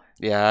general.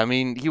 Yeah, I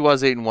mean, he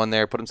was 8-1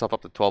 there, put himself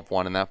up to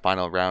 12-1 in that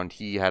final round.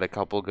 He had a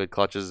couple good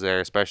clutches there,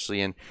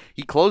 especially, and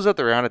he closed out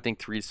the round, I think,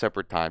 3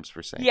 separate times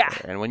for St. Clair.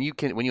 And when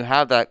you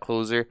have that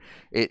closer,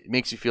 it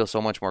makes you feel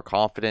so much more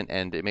confident,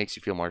 and it makes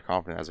you feel more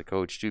confident as a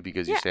coach too,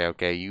 because you say,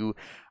 okay,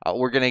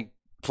 we're gonna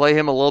play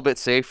him a little bit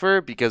safer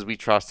because we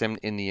trust him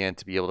in the end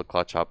to be able to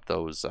clutch up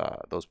those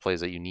plays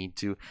that you need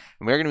to.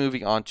 And we're going to be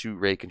moving on to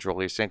Ray Control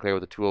here. St. Clair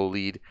with a 2-0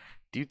 lead.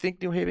 Do you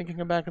think New Haven can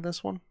come back in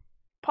this one?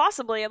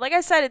 Possibly. Like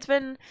I said, it's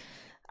been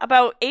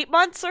about 8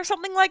 months or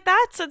something like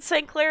that since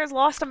St. Clair has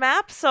lost a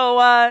map.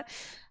 So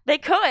they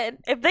could.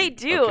 If they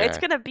do, it's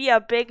going to be a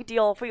big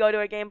deal if we go to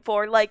a game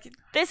 4. Like,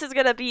 this is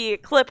going to be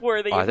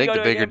clip-worthy. I think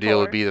the bigger deal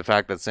would be the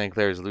fact that St.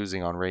 Clair is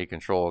losing on Raid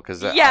Control.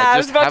 Because I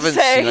just haven't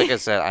seen, like I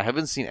said, I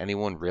haven't seen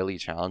anyone really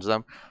challenge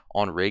them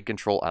on Raid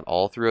Control at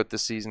all throughout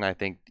this season. I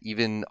think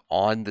even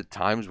on the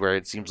times where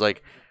it seems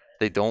like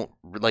they don't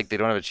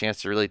have a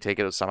chance to really take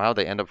it out somehow,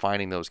 they end up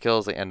finding those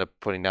kills. They end up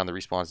putting down the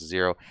respawns to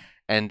 0.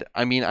 And,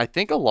 I mean, I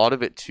think a lot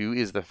of it, too,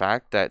 is the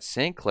fact that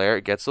St. Clair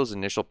gets those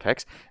initial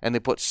picks, and they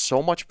put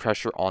so much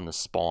pressure on the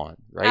spawn,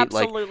 right?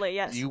 Absolutely,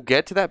 yes. You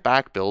get to that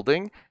back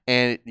building,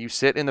 and you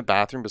sit in the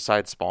bathroom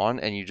beside spawn,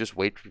 and you just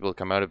wait for people to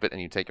come out of it,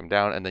 and you take them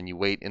down, and then you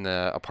wait in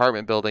the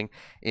apartment building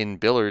in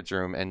Billard's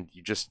room, and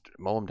you just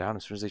mow them down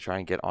as soon as they try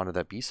and get onto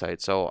that B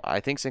site. So I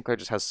think St. Clair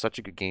just has such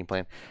a good game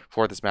plan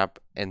for this map,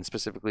 and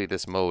specifically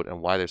this mode,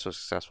 and why they're so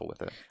successful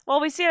with it.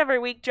 Well, we see it every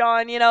week,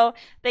 John.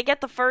 They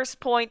get the first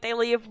point, they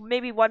leave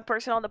maybe one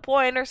person on the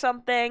point or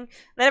something,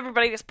 then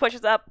everybody just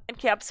pushes up and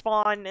camp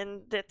spawn,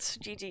 and it's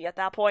GG at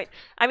that point.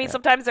 I mean,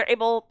 sometimes they're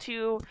able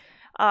to...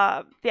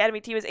 the enemy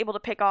team is able to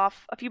pick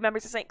off a few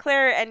members of St.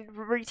 Clair and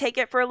retake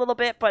it for a little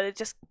bit, but it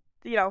just,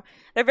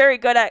 they're very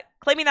good at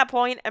claiming that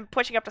point and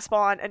pushing up to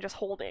spawn and just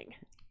holding.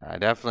 I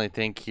definitely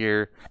think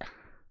here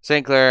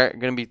St. Clair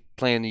going to be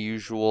playing the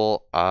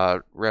usual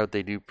route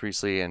they do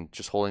Priestley and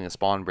just holding the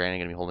spawn. Brandon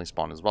going to be holding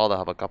spawn as well. They'll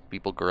have a couple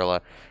people.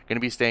 Gorilla going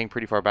to be staying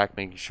pretty far back,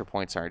 making sure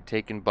points aren't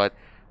taken, but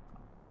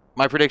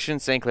my prediction,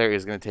 St. Clair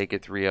is going to take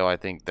it 3-0. I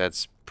think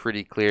that's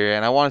pretty clear.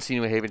 And I want to see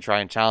New Haven try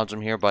and challenge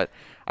them here, but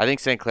I think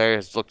St. Clair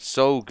has looked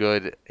so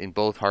good in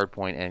both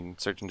Hardpoint and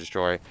Search and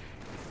Destroy.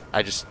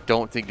 I just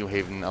don't think New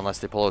Haven, unless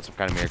they pull out some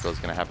kind of miracle, is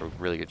going to have a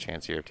really good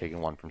chance here of taking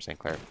one from St.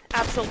 Clair.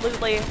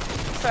 Absolutely.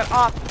 Start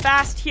off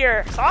fast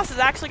here. Sauce is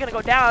actually going to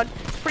go down.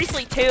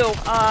 Priestley, too.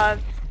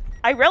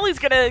 Irelu's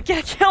going to get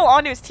a kill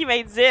onto his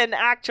teammate Zin,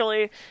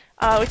 actually,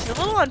 which is a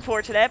little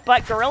unfortunate,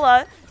 but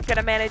Gorilla is going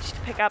to manage to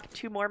pick up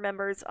 2 more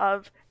members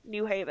of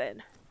New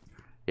Haven.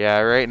 Yeah,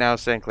 right now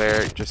St.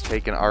 Clair just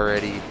taken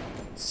already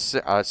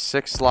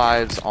 6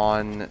 lives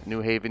on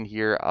New Haven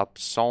here, up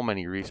so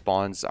many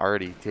respawns,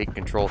 already taking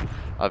control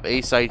of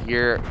A site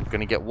here.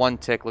 Gonna get 1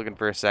 tick, looking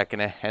for a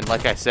second, and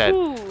like I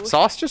said,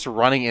 Sauce just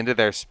running into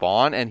their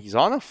spawn, and he's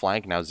on the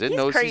flank now. Zin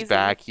knows he's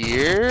back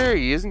here.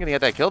 He isn't gonna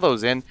get that kill though.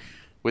 Zin,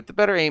 with the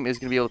better aim, is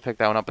gonna be able to pick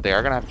that one up, but they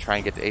are gonna have to try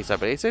and get to A site,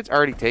 but A site's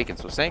already taken,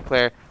 so St.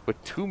 Clair,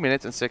 with 2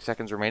 minutes and 6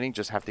 seconds remaining,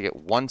 just have to get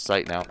 1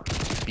 site now,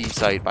 B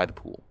site by the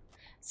pool.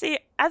 See,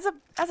 as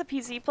a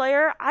PC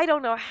player, I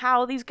don't know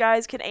how these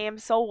guys can aim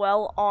so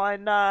well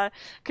on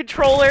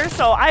controllers,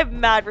 so I have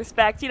mad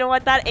respect. You know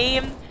what? That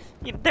aim,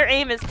 their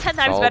aim is 10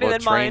 times better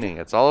than mine.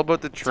 It's all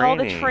about the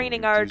training. It's all the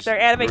training art. Their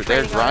anime training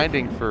They're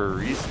grinding for a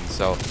reason,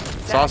 so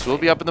Sauce will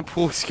be up in the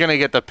pool. He's going to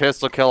get the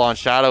pistol kill on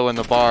Shadow in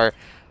the bar.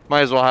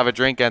 Might as well have a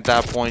drink at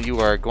that point. You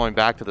are going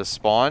back to the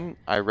spawn.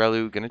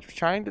 Irelu going to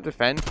trying to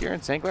defend here,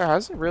 and St. Clair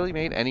hasn't really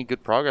made any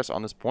good progress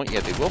on this point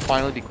yet. They will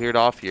finally be cleared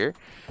off here.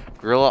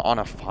 Gorilla on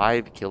a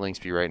 5 killing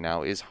spree right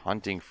now is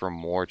hunting for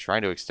more,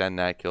 trying to extend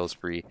that kill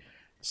spree.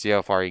 See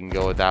how far he can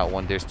go with that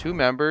one. There's 2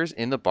 members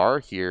in the bar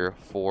here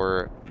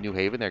for New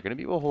Haven. They're going to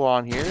be able to hold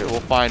on here.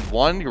 We'll find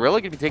 1.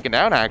 Gorilla going to be taken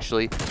down,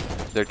 actually.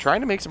 They're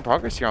trying to make some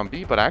progress here on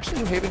B, but actually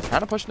New Haven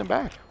kind of pushing them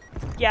back.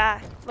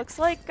 Yeah, looks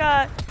like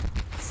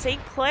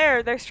St.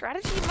 Clair, their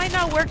strategy might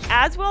not work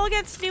as well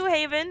against New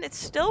Haven. It's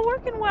still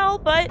working well,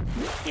 but,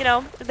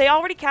 they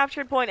already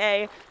captured point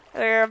A.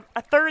 They're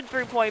a third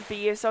through point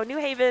B, so New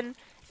Haven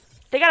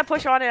they got to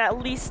push on and at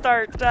least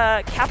start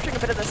capturing a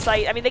bit of the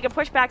site. I mean, they can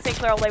push back St.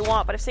 Clair all they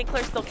want, but if St.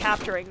 Clair's still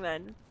capturing,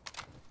 then...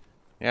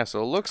 Yeah,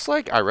 so it looks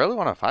like I really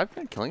want a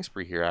 5-minute killing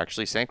spree here,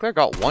 actually. St. Clair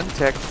got 1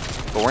 tick,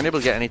 but weren't able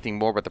to get anything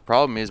more. But the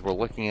problem is we're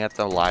looking at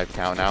the live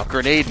count now.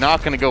 Grenade not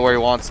going to go where he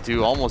wants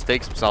to. Almost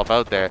takes himself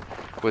out there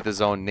with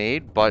his own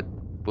nade, but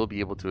will be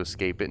able to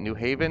escape it. New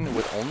Haven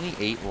with only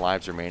 8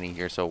 lives remaining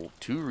here, so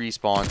 2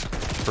 respawns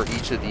for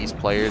each of these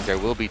players. There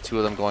will be 2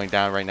 of them going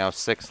down right now.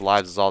 6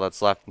 lives is all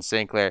that's left, and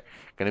St. Clair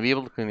going to be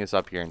able to clean this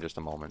up here in just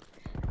a moment.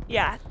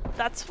 Yeah,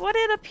 that's what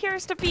it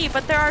appears to be,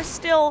 but there are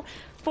still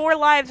 4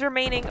 lives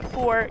remaining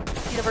for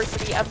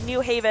University of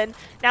New Haven.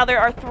 Now there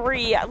are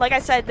 3. Like I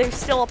said, there's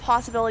still a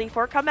possibility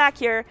for a comeback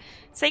here.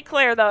 St.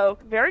 Clair, though,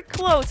 very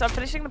close on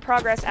finishing the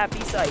progress at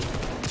B-site.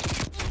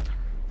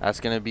 That's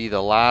going to be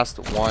the last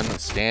one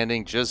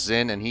standing, just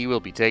Zin, and he will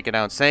be taking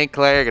down St.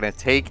 Clair. Going to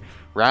take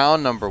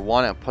round number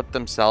 1 and put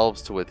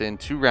themselves to within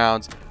 2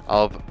 rounds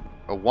of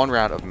 1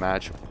 round of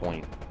match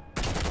point.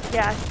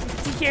 Yeah, you can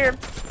see here,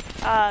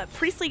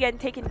 Priestley getting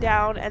taken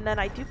down, and then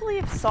I do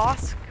believe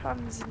Sauce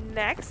comes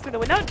next through the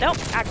window. Nope,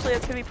 actually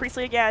it's going to be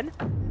Priestley again,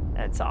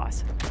 and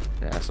Sauce.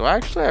 Yeah, so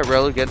actually I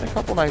really getting a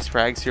couple nice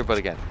frags here, but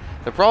again,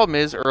 the problem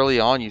is early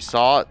on you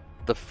saw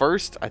the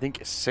first, I think,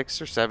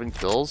 6 or 7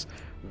 kills.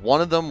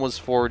 One of them was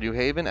for New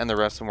Haven, and the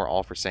rest of them were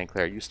all for St.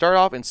 Clair. You start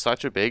off in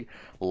such a big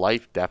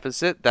life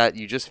deficit that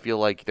you just feel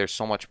like there's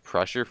so much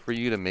pressure for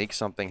you to make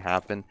something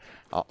happen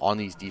on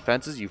these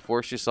defenses. You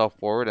force yourself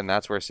forward, and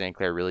that's where St.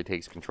 Clair really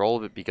takes control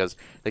of it, because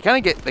they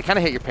kind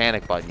of hit your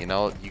panic button. You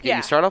know,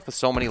 you start off with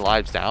so many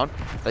lives down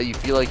that you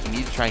feel like you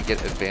need to try and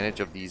get advantage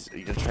of these. You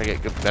need to try to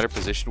get a better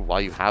position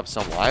while you have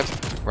some lives,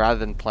 rather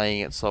than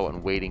playing it slow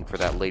and waiting for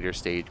that later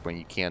stage when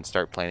you can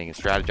start planning and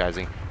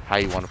strategizing how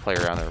you want to play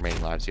around the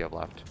remaining lives you have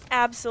left.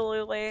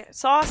 Absolutely.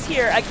 Sauce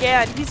here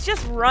again. He's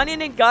just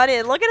running and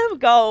gunning. Look at him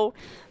go.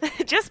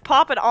 Just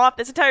popping off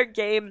this entire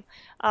game.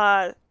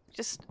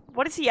 Just,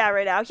 what is he at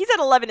right now? He's at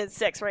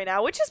 11-6 right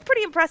now, which is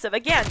pretty impressive.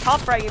 Again, top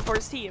fragging for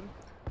his team.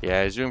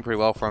 Yeah, he's doing pretty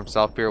well for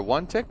himself here.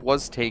 1 tick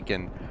was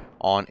taken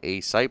on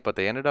A site, but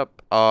they ended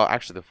up,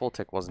 actually the full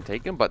tick wasn't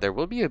taken, but there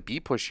will be a B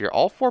push here.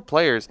 All 4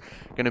 players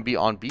going to be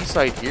on B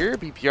site here.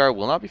 BPR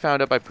will not be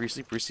found out by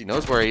Priestley. Priestley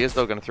knows where he is,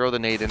 though. Going to throw the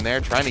nade in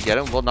there, trying to get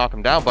him. Will knock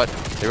him down, but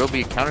there will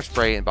be a counter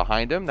spray in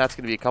behind him. That's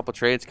going to be a couple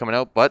trades coming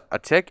out, but a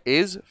tick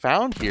is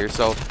found here,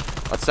 so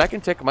a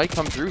second tick might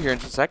come through here in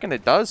just a second.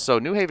 It does, so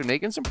New Haven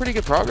making some pretty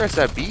good progress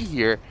at B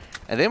here,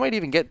 and they might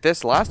even get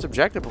this last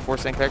objective before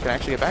St. Clair can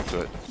actually get back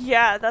to it.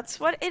 Yeah, that's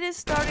what it is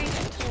starting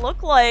to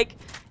look like.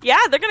 Yeah,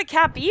 they're going to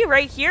cap B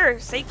right here.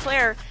 St.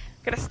 Clair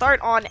going to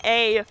start on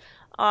A.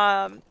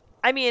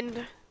 I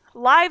mean,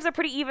 lives are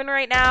pretty even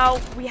right now.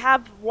 We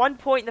have 1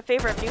 point in the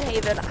favor of New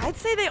Haven. I'd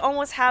say they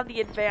almost have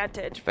the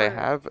advantage. They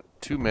have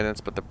 2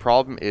 minutes, but the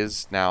problem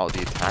is now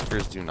the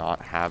attackers do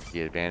not have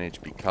the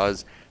advantage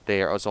because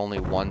there's only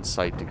 1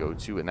 site to go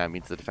to, and that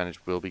means the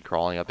defenders will be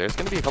crawling up. There's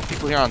going to be a couple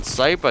people here on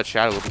site, but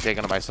Shadow will be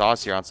taken by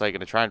Sauce here on site.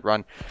 Going to try and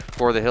run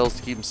for the hills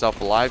to keep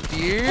himself alive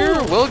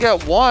here. Will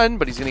get 1,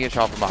 but he's going to get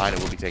shot from behind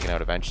and will be taken out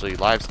eventually.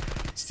 Lives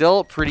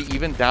still pretty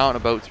even, down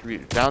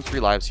 3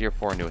 lives here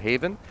for New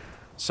Haven.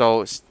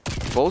 So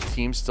both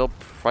teams still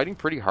fighting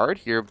pretty hard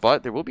here,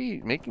 but there will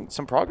be making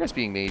some progress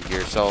being made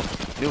here. So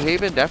New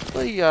Haven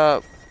definitely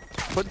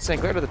putting St.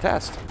 Clair to the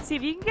test. See,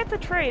 if you can get the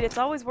trade, it's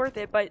always worth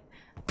it, but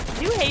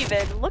New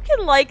Haven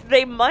looking like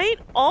they might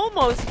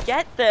almost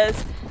get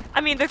this.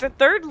 I mean, there's a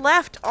 3rd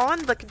left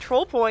on the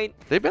control point.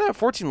 They've been at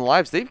 14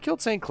 lives. They've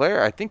killed St.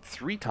 Clair, I think,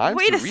 3 times.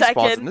 Wait a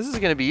second. And this is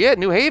going to be it.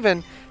 New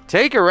Haven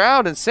take a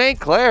round, and St.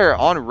 Clair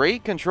on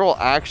rate control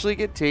actually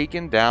get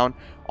taken down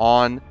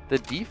on the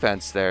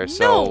defense there.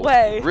 So no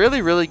way.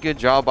 Really, really good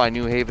job by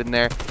New Haven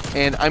there.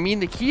 And I mean,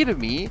 the key to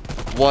me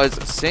was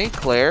St.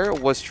 Clair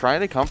was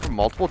trying to come from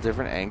multiple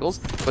different angles,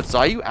 but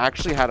Zayu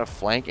actually had a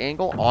flank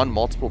angle on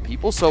multiple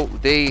people, so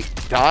they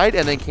died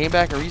and then came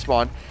back and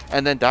respawned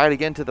and then died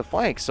again to the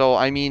flank. So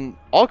I mean,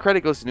 all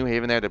credit goes to New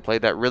Haven there. They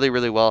played that really,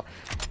 really well,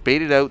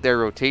 baited out their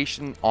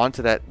rotation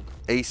onto that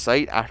A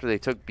site after they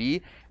took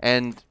B,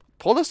 and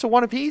pulled us to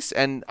 1 apiece,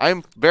 and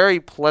I'm very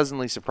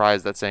pleasantly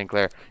surprised that St.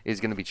 Clair is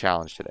going to be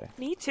challenged today.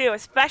 Me too,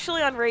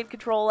 especially on raid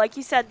control. Like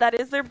you said, that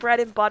is their bread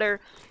and butter.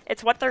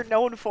 It's what they're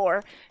known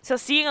for. So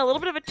seeing a little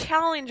bit of a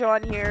challenge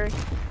on here,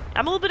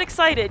 I'm a little bit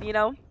excited, you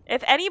know?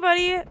 If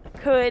anybody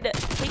could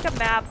take a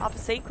map off of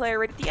St. Clair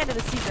right at the end of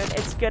the season,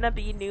 it's going to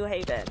be New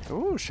Haven.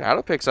 Ooh,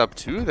 Shadow picks up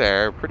 2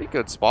 there. Pretty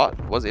good spot.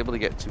 Was able to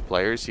get 2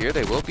 players here.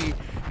 They will be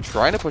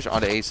trying to push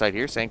onto A side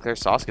here. St. Clair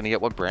Sauce going to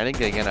get 1. Brandon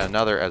going to get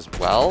another as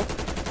well.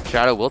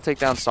 Shadow will take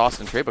down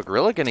Sauce and Trey, but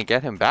Gorilla going to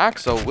get him back,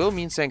 so will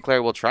mean St.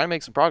 Clair will try and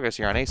make some progress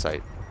here on A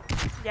site.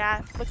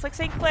 Yeah, looks like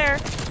St. Clair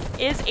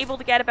is able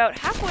to get about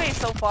halfway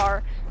so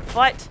far,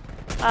 but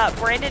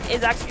Brandon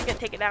is actually going to get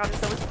taken down, and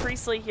so is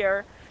Priestley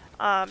here.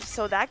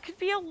 So that could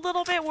be a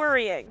little bit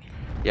worrying.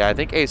 Yeah, I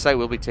think A site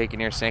will be taken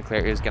here. St.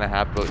 Clair is going to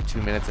have about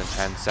 2 minutes and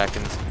 10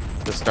 seconds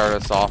to start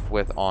us off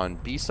with on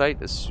B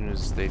site as soon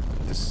as they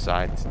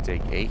decide to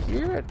take A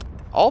here.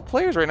 All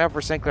players right now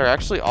for St. Clair are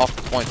actually off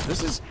the point.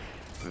 This is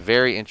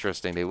very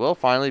interesting. They will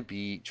finally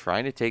be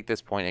trying to take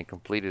this point and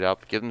complete it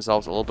up, give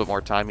themselves a little bit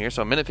more time here.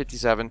 So a minute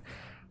 57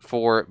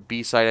 for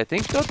B side. I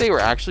think what they were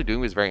actually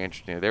doing was very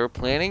interesting. They were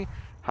planning,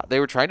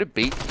 they were trying to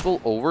bait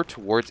people over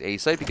towards A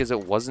side because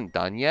it wasn't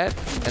done yet.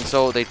 And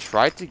so they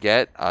tried to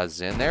get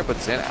Zin there, but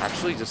Zin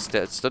actually just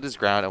stood his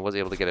ground and was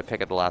able to get a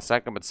pick at the last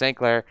second. But St.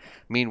 Clair,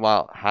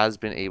 meanwhile, has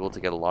been able to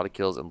get a lot of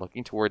kills and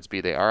looking towards B.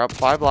 They are up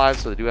 5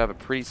 lives, so they do have a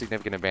pretty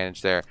significant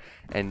advantage there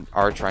and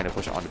are trying to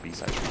push on to B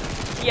side.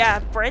 Yeah,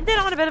 Brandon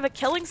on a bit of a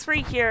killing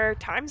spree here,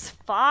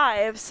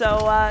 ×5.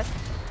 So,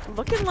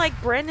 looking like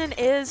Brandon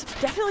is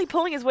definitely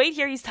pulling his weight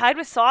here. He's tied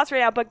with Sauce right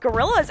now, but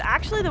Gorilla is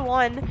actually the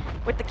one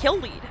with the kill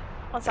lead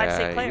on side of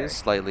St. Clair. He is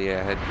slightly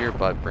ahead here,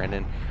 but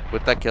Brandon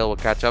with that kill will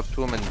catch up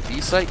to him. And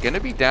B side going to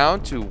be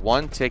down to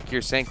 1 tick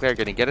here. St. Clair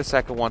going to get a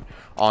second one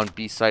on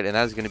B side, and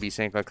that is going to be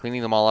St. Clair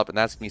cleaning them all up, and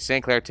that's going to be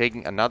St. Clair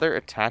taking another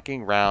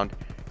attacking round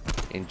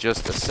in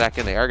just a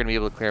second. They are going to be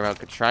able to clear him out,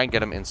 could try and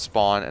get him in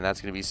spawn, and that's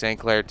going to be St.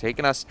 Clair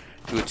taking us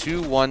to a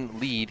 2-1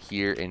 lead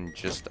here in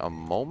just a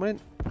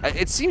moment.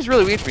 It seems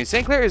really weird to me.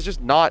 St. Clair is just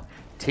not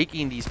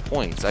taking these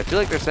points. I feel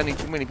like they're sending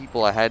too many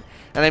people ahead,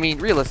 and I mean,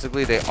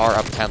 realistically, they are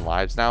up 10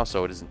 lives now,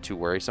 so it isn't too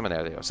worrisome, and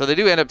there they go. So they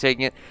do end up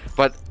taking it,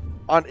 but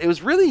it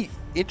was really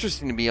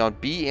interesting to me on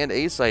B and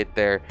A side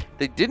there.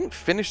 They didn't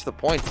finish the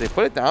points. They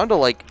put it down to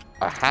like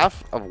a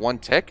half of 1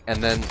 tick,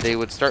 and then they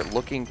would start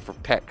looking for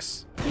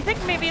picks. Do you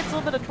think maybe it's a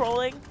little bit of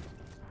trolling?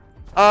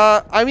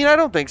 I mean, I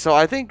don't think so.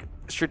 I think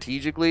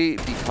strategically,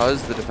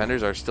 because the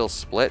defenders are still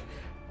split,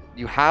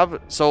 you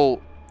have,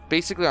 so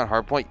basically on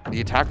hardpoint,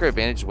 the attacker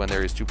advantage when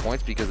there is 2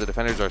 points because the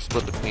defenders are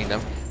split between them.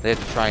 They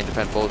have to try and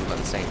defend both of them at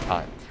the same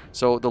time.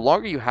 So the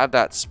longer you have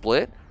that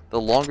split, the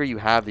longer you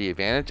have the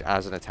advantage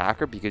as an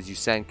attacker because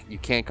you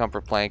can't come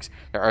for flanks.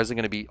 There isn't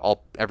going to be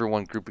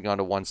everyone grouping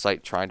onto one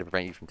site trying to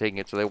prevent you from taking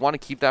it. So they want to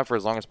keep that for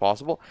as long as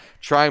possible.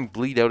 Try and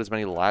bleed out as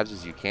many lives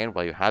as you can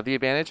while you have the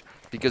advantage,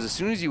 because as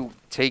soon as you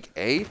take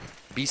A,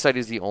 B site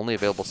is the only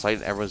available site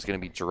and everyone's going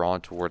to be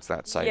drawn towards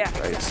that site, yeah,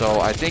 right? Exactly. So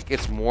I think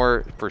it's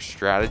more for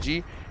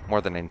strategy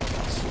more than anything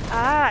else.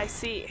 Ah, I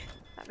see.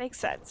 That makes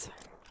sense.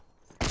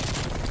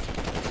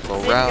 So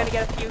Zin's gonna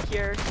get a few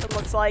here, it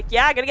looks like.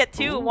 Yeah, gonna get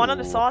 2. Ooh. 1 on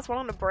the Sauce, 1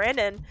 on the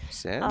Brandon.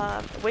 Zin.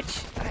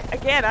 Which,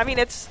 again, I mean,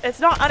 it's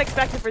not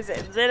unexpected for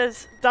Zin. Zin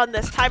has done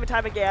this time and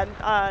time again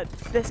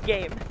this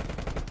game.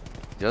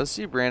 Does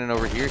see Brandon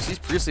over here. Sees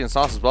Priestley and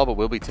Sauce as well, but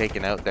will be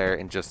taken out there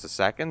in just a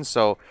second.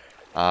 So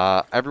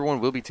everyone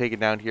will be taken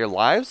down here.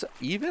 Lives,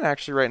 even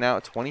actually right now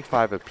at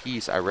 25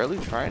 apiece.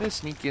 Irelu trying to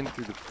sneak in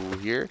through the pool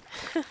here.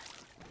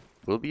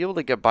 We'll be able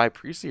to get by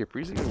Priestley here.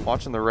 Priestley is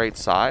watching the right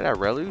side.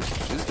 Irelu,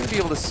 she's going to be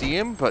able to see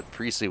him, but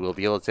Priestley will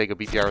be able to take a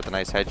BTR with a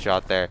nice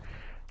headshot there.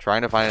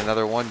 Trying to find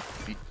another one.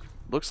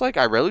 Looks like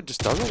Irelu just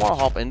doesn't want to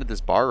hop into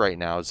this bar right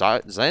now.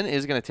 Zen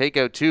is going to take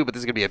out 2, but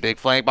this is going to be a big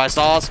flank by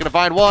Sauce. Going to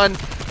find 1.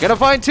 Going to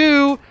find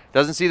 2.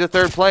 Doesn't see the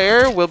third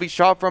player. Will be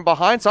shot from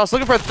behind. Sauce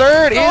looking for a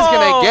third. Is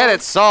going to get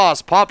it.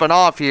 Sauce popping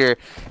off here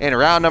in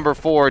round number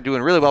 4.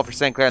 Doing really well for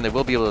St. Clair, and they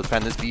will be able to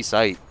defend this B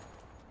site.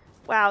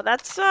 Wow,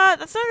 that's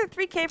another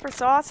 3K for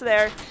Sauce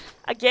there.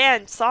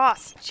 Again,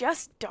 Sauce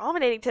just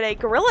dominating today.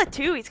 Gorilla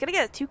too. He's gonna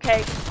get a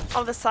 2K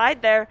on the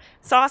side there.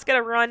 Sauce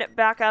gonna run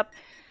back up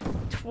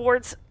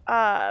towards B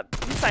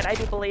side, I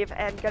do believe,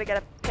 and gonna get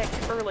a pick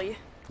early.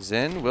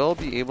 Zen will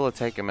be able to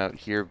take him out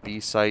here. B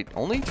site.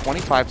 Only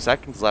 25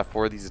 seconds left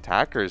for these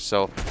attackers,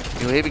 so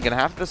New Haven gonna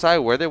have to decide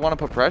where they want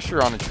to put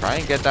pressure on and try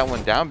and get that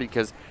one down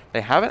because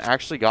they haven't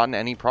actually gotten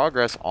any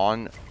progress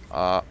on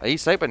A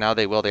site, but now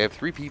they will. They have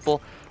 3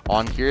 people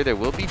on here. There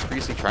will be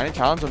Priestley trying to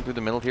challenge them through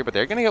the middle here, but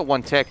they're going to get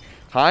 1 tick.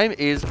 Time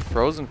is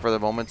frozen for the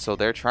moment, so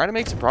they're trying to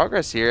make some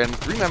progress here. And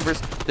 3 members,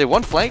 they have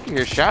 1 flanker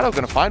here. Shadow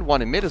going to find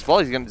 1 in mid as well.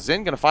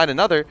 Zen going to find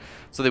another.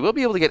 So they will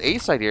be able to get A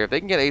side here. If they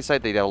can get A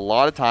side, they have a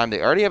lot of time.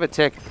 They already have a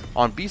tick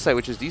on B side,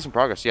 which is decent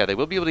progress. Yeah, they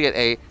will be able to get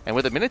A. And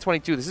with a minute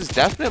 22, this is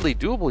definitely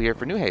doable here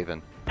for New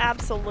Haven.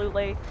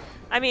 Absolutely.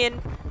 I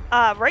mean,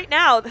 right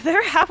now,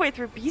 they're halfway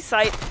through B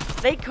site.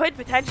 They could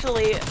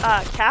potentially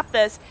cap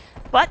this.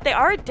 But they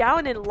are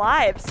down in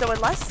lives, so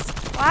unless...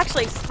 Well,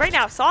 actually, right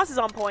now, Sauce is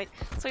on point,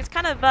 so he's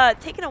kind of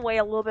taking away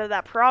a little bit of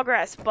that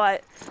progress,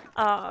 but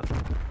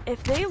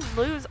if they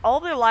lose all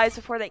of their lives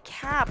before they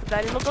cap,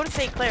 then it'll go to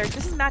St. Clair.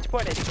 This is match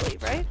point, I do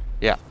believe, right?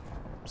 Yeah.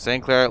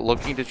 St. Clair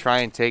looking to try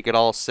and take it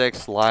all.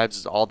 6 lives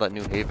is all that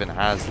New Haven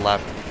has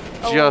left.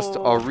 Just a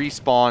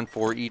respawn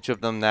for each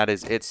of them. That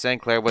is it.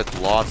 St. Clair with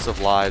lots of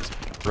lives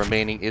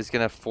remaining is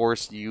going to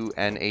force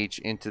UNH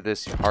into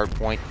this hard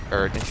point,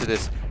 or into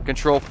this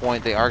control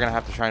point. They are going to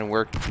have to try and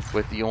work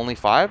with the only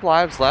 5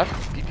 lives left.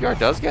 PPR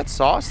does get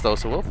Sauce though,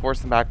 so we'll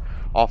force them back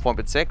off one,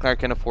 but St. Clair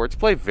can afford to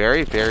play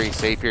very, very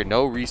safe here.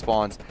 No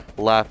respawns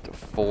left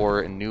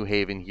for New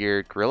Haven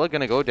here. Gorilla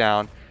going to go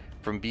down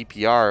from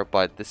BPR,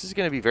 but this is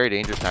going to be very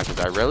dangerous now because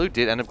Irelu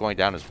did end up going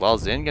down as well.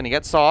 Zin going to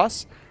get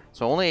Sauce.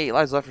 So only 8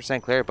 lives left for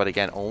St. Clair, but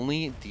again,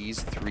 only these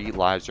 3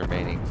 lives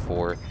remaining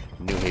for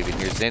New Haven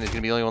here. Zin is going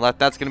to be the only one left.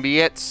 That's going to be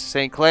it.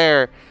 St.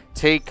 Clair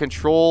take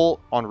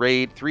control on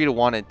raid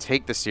 3-1 and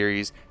take the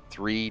series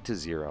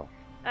 3-0.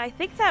 I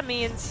think that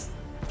means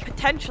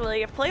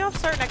potentially, if playoffs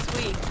start next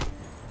week,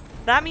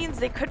 that means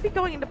they could be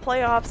going into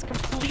playoffs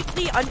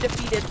completely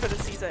undefeated for the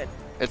season.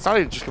 It's not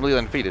even just completely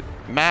undefeated.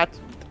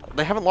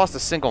 They haven't lost a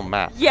single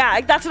match.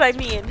 Yeah, that's what I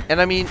mean. And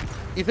I mean,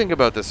 you think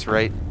about this,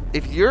 right?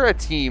 If you're a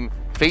team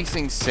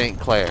facing St.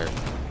 Clair,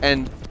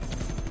 and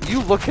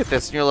you look at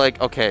this and you're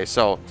like, okay,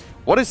 so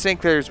what is St.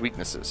 Clair's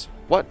weaknesses?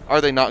 What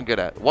are they not good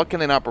at? What can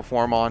they not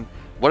perform on?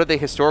 What have they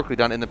historically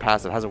done in the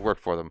past that hasn't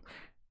worked for them?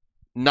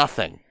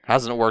 Nothing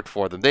hasn't worked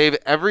for them.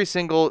 Every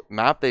single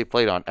map they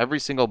played on, every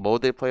single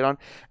mode they played on,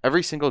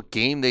 every single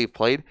game they've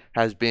played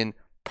has been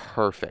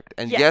perfect.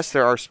 And yes,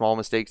 there are small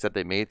mistakes that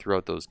they made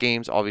throughout those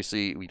games.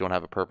 Obviously, we don't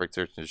have a perfect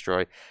search and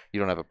destroy. You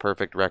don't have a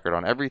perfect record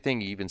on everything.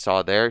 You even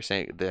saw there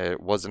saying there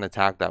was an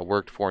attack that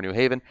worked for New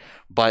Haven,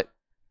 but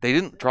they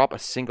didn't drop a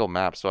single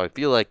map. So I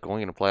feel like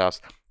going into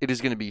playoffs, it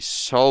is going to be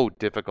so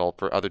difficult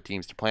for other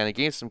teams to plan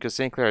against them because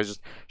St. Clair has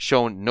just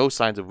shown no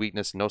signs of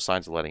weakness, no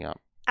signs of letting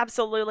up.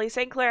 Absolutely.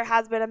 St. Clair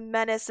has been a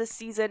menace this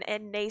season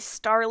in NACE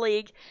Star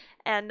League,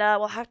 and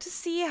we'll have to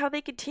see how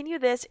they continue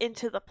this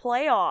into the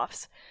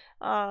playoffs.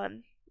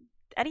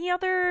 Any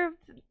other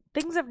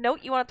things of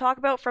note you want to talk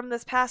about from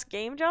this past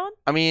game, John?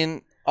 I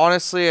mean,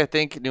 honestly, I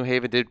think New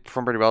Haven did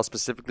perform pretty well.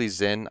 Specifically,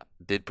 Zin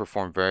did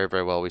perform very,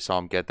 very well. We saw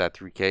him get that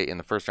 3K in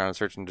the first round of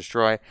Search and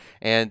Destroy,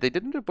 and they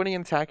did end up winning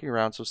an attacking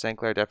round, so St.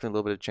 Clair definitely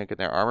a little bit of chink in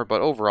their armor.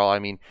 But overall, I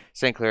mean,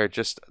 St. Clair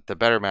just the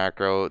better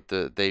macro.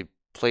 They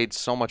played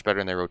so much better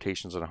in their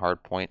rotations on a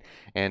hard point,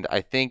 and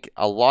I think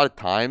a lot of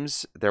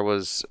times there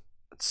was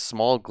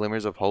small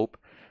glimmers of hope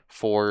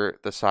for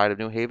the side of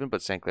New Haven,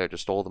 but St. Clair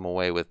just stole them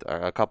away with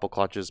a couple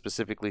clutches,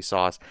 specifically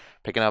Sauce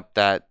picking up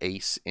that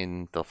ace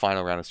in the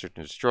final round of Search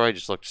and Destroy.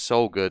 Just looked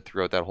so good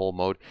throughout that whole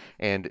mode,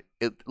 and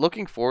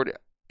looking forward,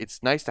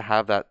 it's nice to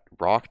have that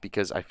rock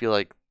because I feel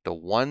like the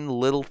one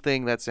little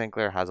thing that St.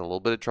 Clair has a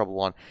little bit of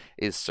trouble on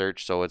is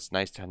Search, so it's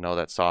nice to know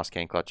that Sauce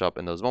can clutch up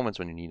in those moments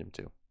when you need him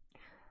to.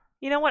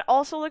 You know what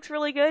also looks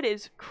really good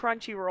is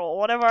Crunchyroll,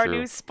 one of our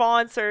new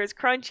sponsors.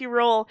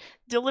 Crunchyroll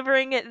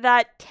delivering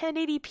that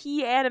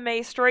 1080p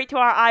anime straight to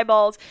our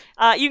eyeballs.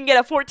 You can get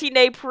a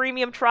 14-day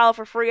premium trial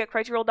for free at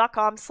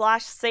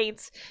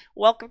crunchyroll.com/saints.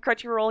 Welcome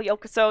Crunchyroll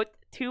Yokoso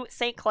to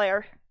St.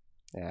 Clair.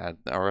 Yeah,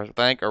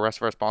 thank our rest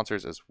of our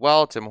sponsors as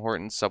well. Tim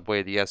Hortons,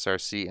 Subway, the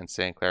SRC, and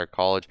St. Clair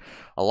College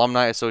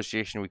Alumni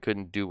Association. We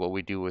couldn't do what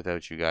we do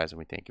without you guys, and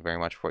we thank you very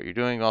much for what you're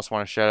doing. We also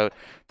want to shout out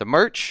the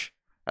merch.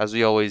 As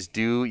we always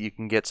do, you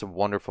can get some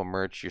wonderful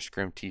merch, your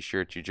Scrim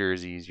t-shirts, your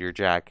jerseys, your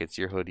jackets,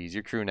 your hoodies,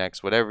 your crew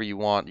necks, whatever you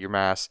want, your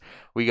masks.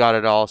 We got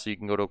it all, so you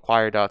can go to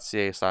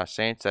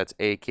acquire.ca/Saints. That's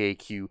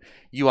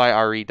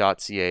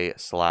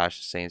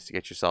AKQUIRE.ca/Saints to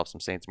get yourself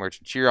some Saints merch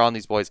and cheer on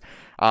these boys.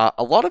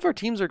 A lot of our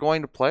teams are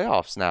going to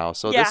playoffs now,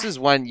 so this is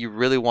when you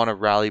really want to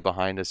rally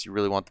behind us. You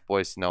really want the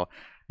boys to know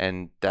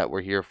and that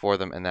we're here for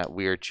them and that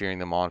we are cheering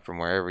them on from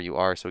wherever you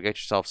are. So get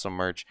yourself some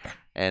merch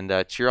and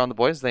cheer on the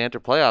boys as they enter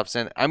playoffs.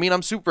 And I mean,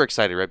 I'm super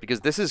excited, right?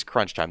 Because this is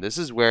crunch time. This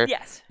is where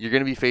you're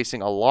going to be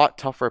facing a lot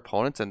tougher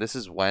opponents. And this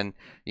is when,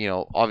 you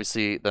know,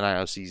 obviously the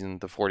 9-0 season,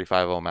 the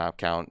 45-0 map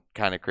count,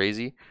 kind of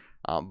crazy.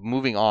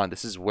 Moving on,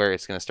 this is where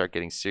it's going to start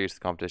getting serious, the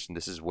competition.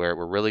 This is where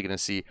we're really going to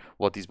see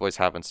what these boys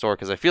have in store.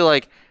 Because I feel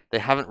like they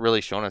haven't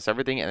really shown us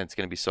everything. And it's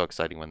going to be so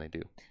exciting when they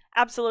do.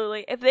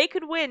 Absolutely. If they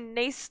could win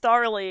NACE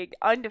Star League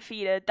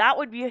undefeated, that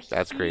would be a huge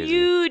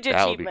achievement.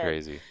 That would be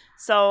crazy.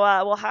 So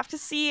we'll have to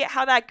see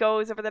how that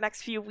goes over the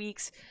next few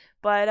weeks.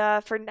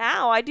 But for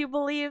now, I do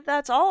believe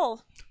that's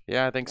all.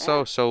 Yeah, I think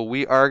so. So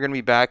we are going to be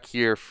back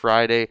here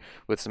Friday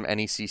with some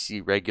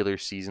NECC regular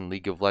season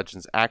League of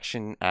Legends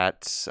action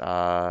at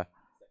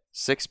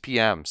 6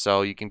 p.m.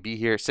 So you can be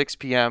here 6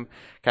 p.m.,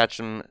 catch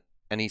some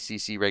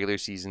NECC regular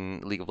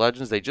season League of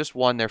Legends. They just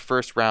won their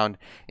first round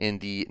in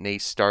the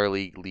NACE Star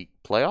League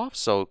playoffs,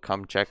 so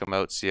come check them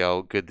out, see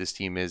how good this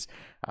team is,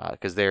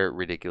 because they're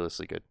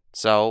ridiculously good.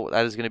 So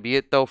that is going to be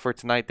it, though, for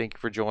tonight. Thank you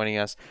for joining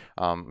us.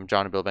 I'm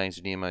John and Bill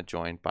Bangs-Zunima,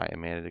 joined by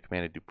Amanda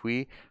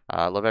Dupuy.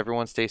 Love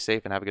everyone. Stay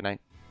safe and have a good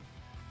night.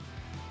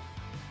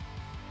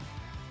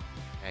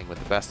 Hang with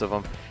the best of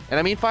them. And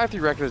I mean, 5-3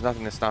 record is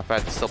nothing that's not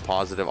bad. It's still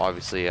positive.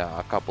 Obviously,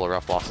 a couple of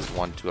rough losses,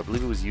 1-2. I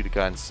believe it was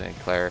Utica and St.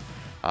 Clair.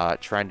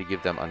 Trying to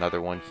give them another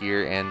one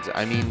here, and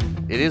I mean,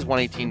 it is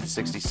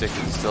 118-66.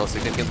 It's still a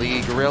significant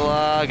lead.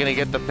 Gorilla gonna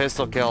get the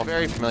pistol kill.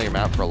 Very familiar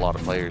map for a lot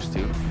of players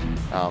too,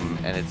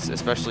 and it's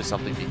especially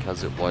something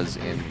because it was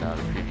in the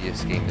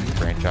previous game in the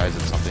franchise.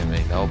 It's something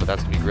they know, but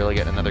that's gonna be Gorilla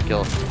getting another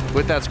kill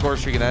with that score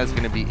streak, and that is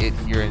gonna be it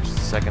here in just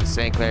a second.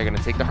 St. Clair gonna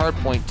take the hard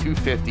point,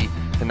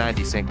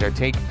 250-90. St. Clair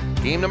take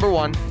game number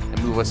 1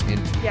 and move us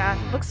into. Yeah,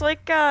 looks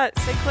like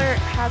St. Clair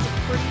has a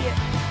pretty good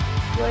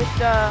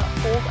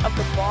hold of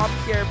the bomb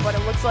here, but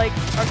it looks like,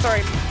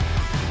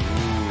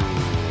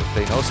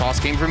 they know Sauce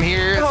came from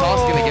here. Sauce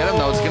is going to get him,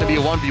 though. It's going to be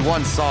a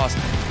 1v1 Sauce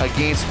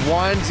against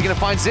one. Is he going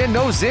to find Zin?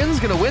 No, Zin's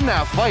going to win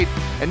that fight.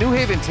 And New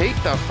Haven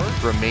take the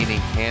first remaining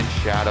hand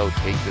shadow.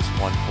 Take this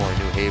one for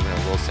New Haven,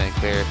 and will St.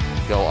 Clair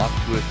go up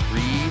to a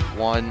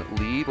 3-1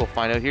 lead? We'll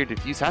find out here.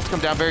 Diffuse has to come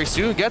down very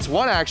soon. Gets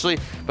one, actually,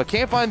 but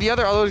can't find the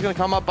other. Other's going to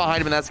come up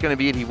behind him, and that's going to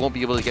be it. He won't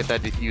be able to get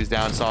that Diffuse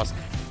down. Sauce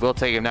will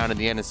take him down in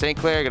the end. And St.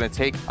 Clair going to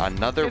take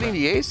another. Getting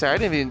the ace there. I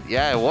didn't even.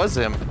 Yeah, it was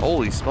him.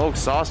 Holy smoke.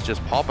 Sauce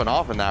just popping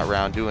off in that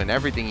round, doing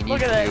everything he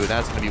needs to do. And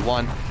that's going to be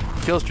one.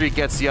 Kill streak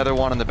gets the other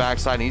one on the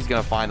backside, and he's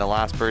going to find the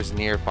last person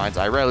here. Finds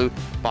Irelu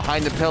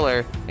behind the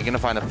pillar, and going to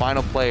find the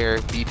final player,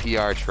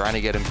 BPR, trying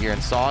to get him here.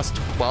 And Sauce,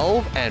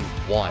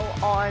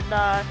 12-1.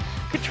 On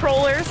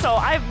controller, so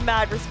I have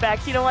mad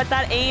respect. You know what?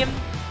 That aim,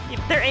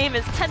 their aim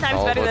is 10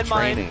 times better than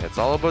mine. It's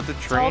all about the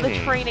training. It's all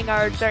the training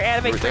art. Their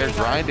anime training.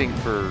 They're grinding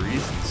for a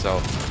reason. So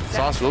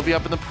Sauce will be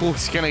up in the pool.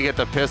 He's going to get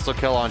the pistol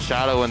kill on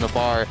Shadow in the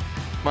bar.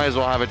 Might as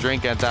well have a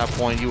drink at that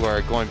point. You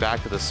are going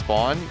back to the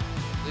spawn.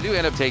 They do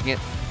end up taking it,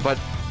 but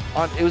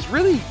it was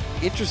really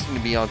interesting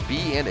to me on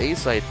B and A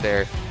site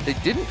there. They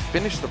didn't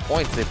finish the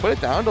points. They put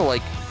it down to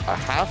like a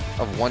half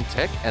of one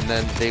tick, and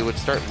then they would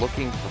start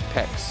looking for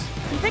picks.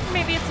 You think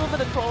maybe it's a little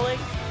bit of trolling?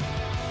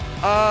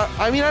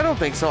 I mean, I don't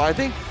think so. I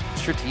think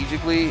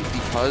strategically,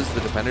 because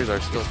the defenders are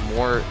still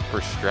more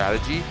for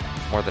strategy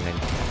more than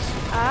anything else.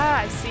 Ah,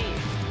 I see.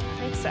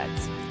 Makes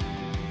sense.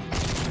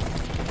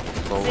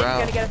 So Zin's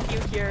gonna get a few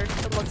here,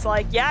 it looks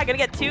like. Yeah, gonna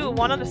get two.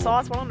 One on the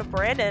Sauce, one on the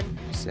Brandon.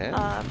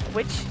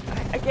 Which,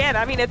 again,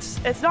 I mean,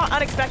 it's not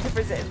unexpected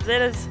for Zin.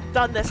 Zin has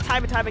done this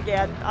time and time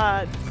again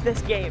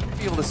this game.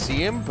 Be able to see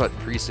him, but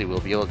Priestley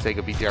will be able to take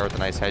a BTR with a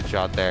nice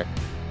headshot there.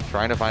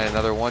 Trying to find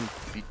another one.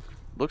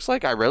 Looks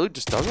like Irelu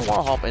just doesn't want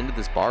to hop into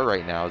this bar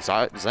right now.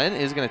 Zen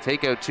is going to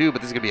take out two,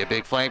 but this is going to be a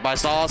big flank by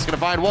Sauce. Going to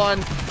find one.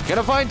 Going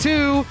to find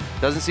two.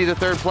 Doesn't see the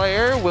third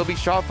player. Will be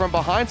shot from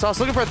behind. Sauce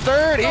looking for a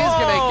third. Is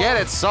going to get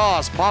it.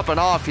 Sauce popping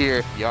off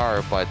here.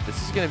 But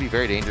this is going to be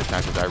very dangerous now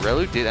because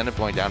Irelu did end up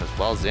going down as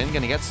well. Zen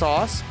going to get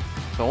Sauce.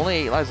 So only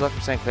 8 lives left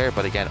for St. Clair,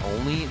 but again,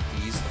 only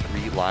these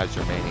 3 lives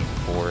remaining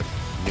for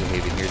New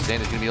Haven here.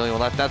 Zen is going to be the only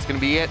one left. That's going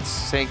to be it.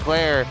 St.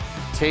 Clair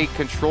take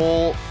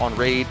control on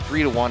Raid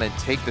 3-1 and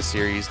take the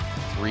series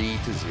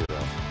 3-0.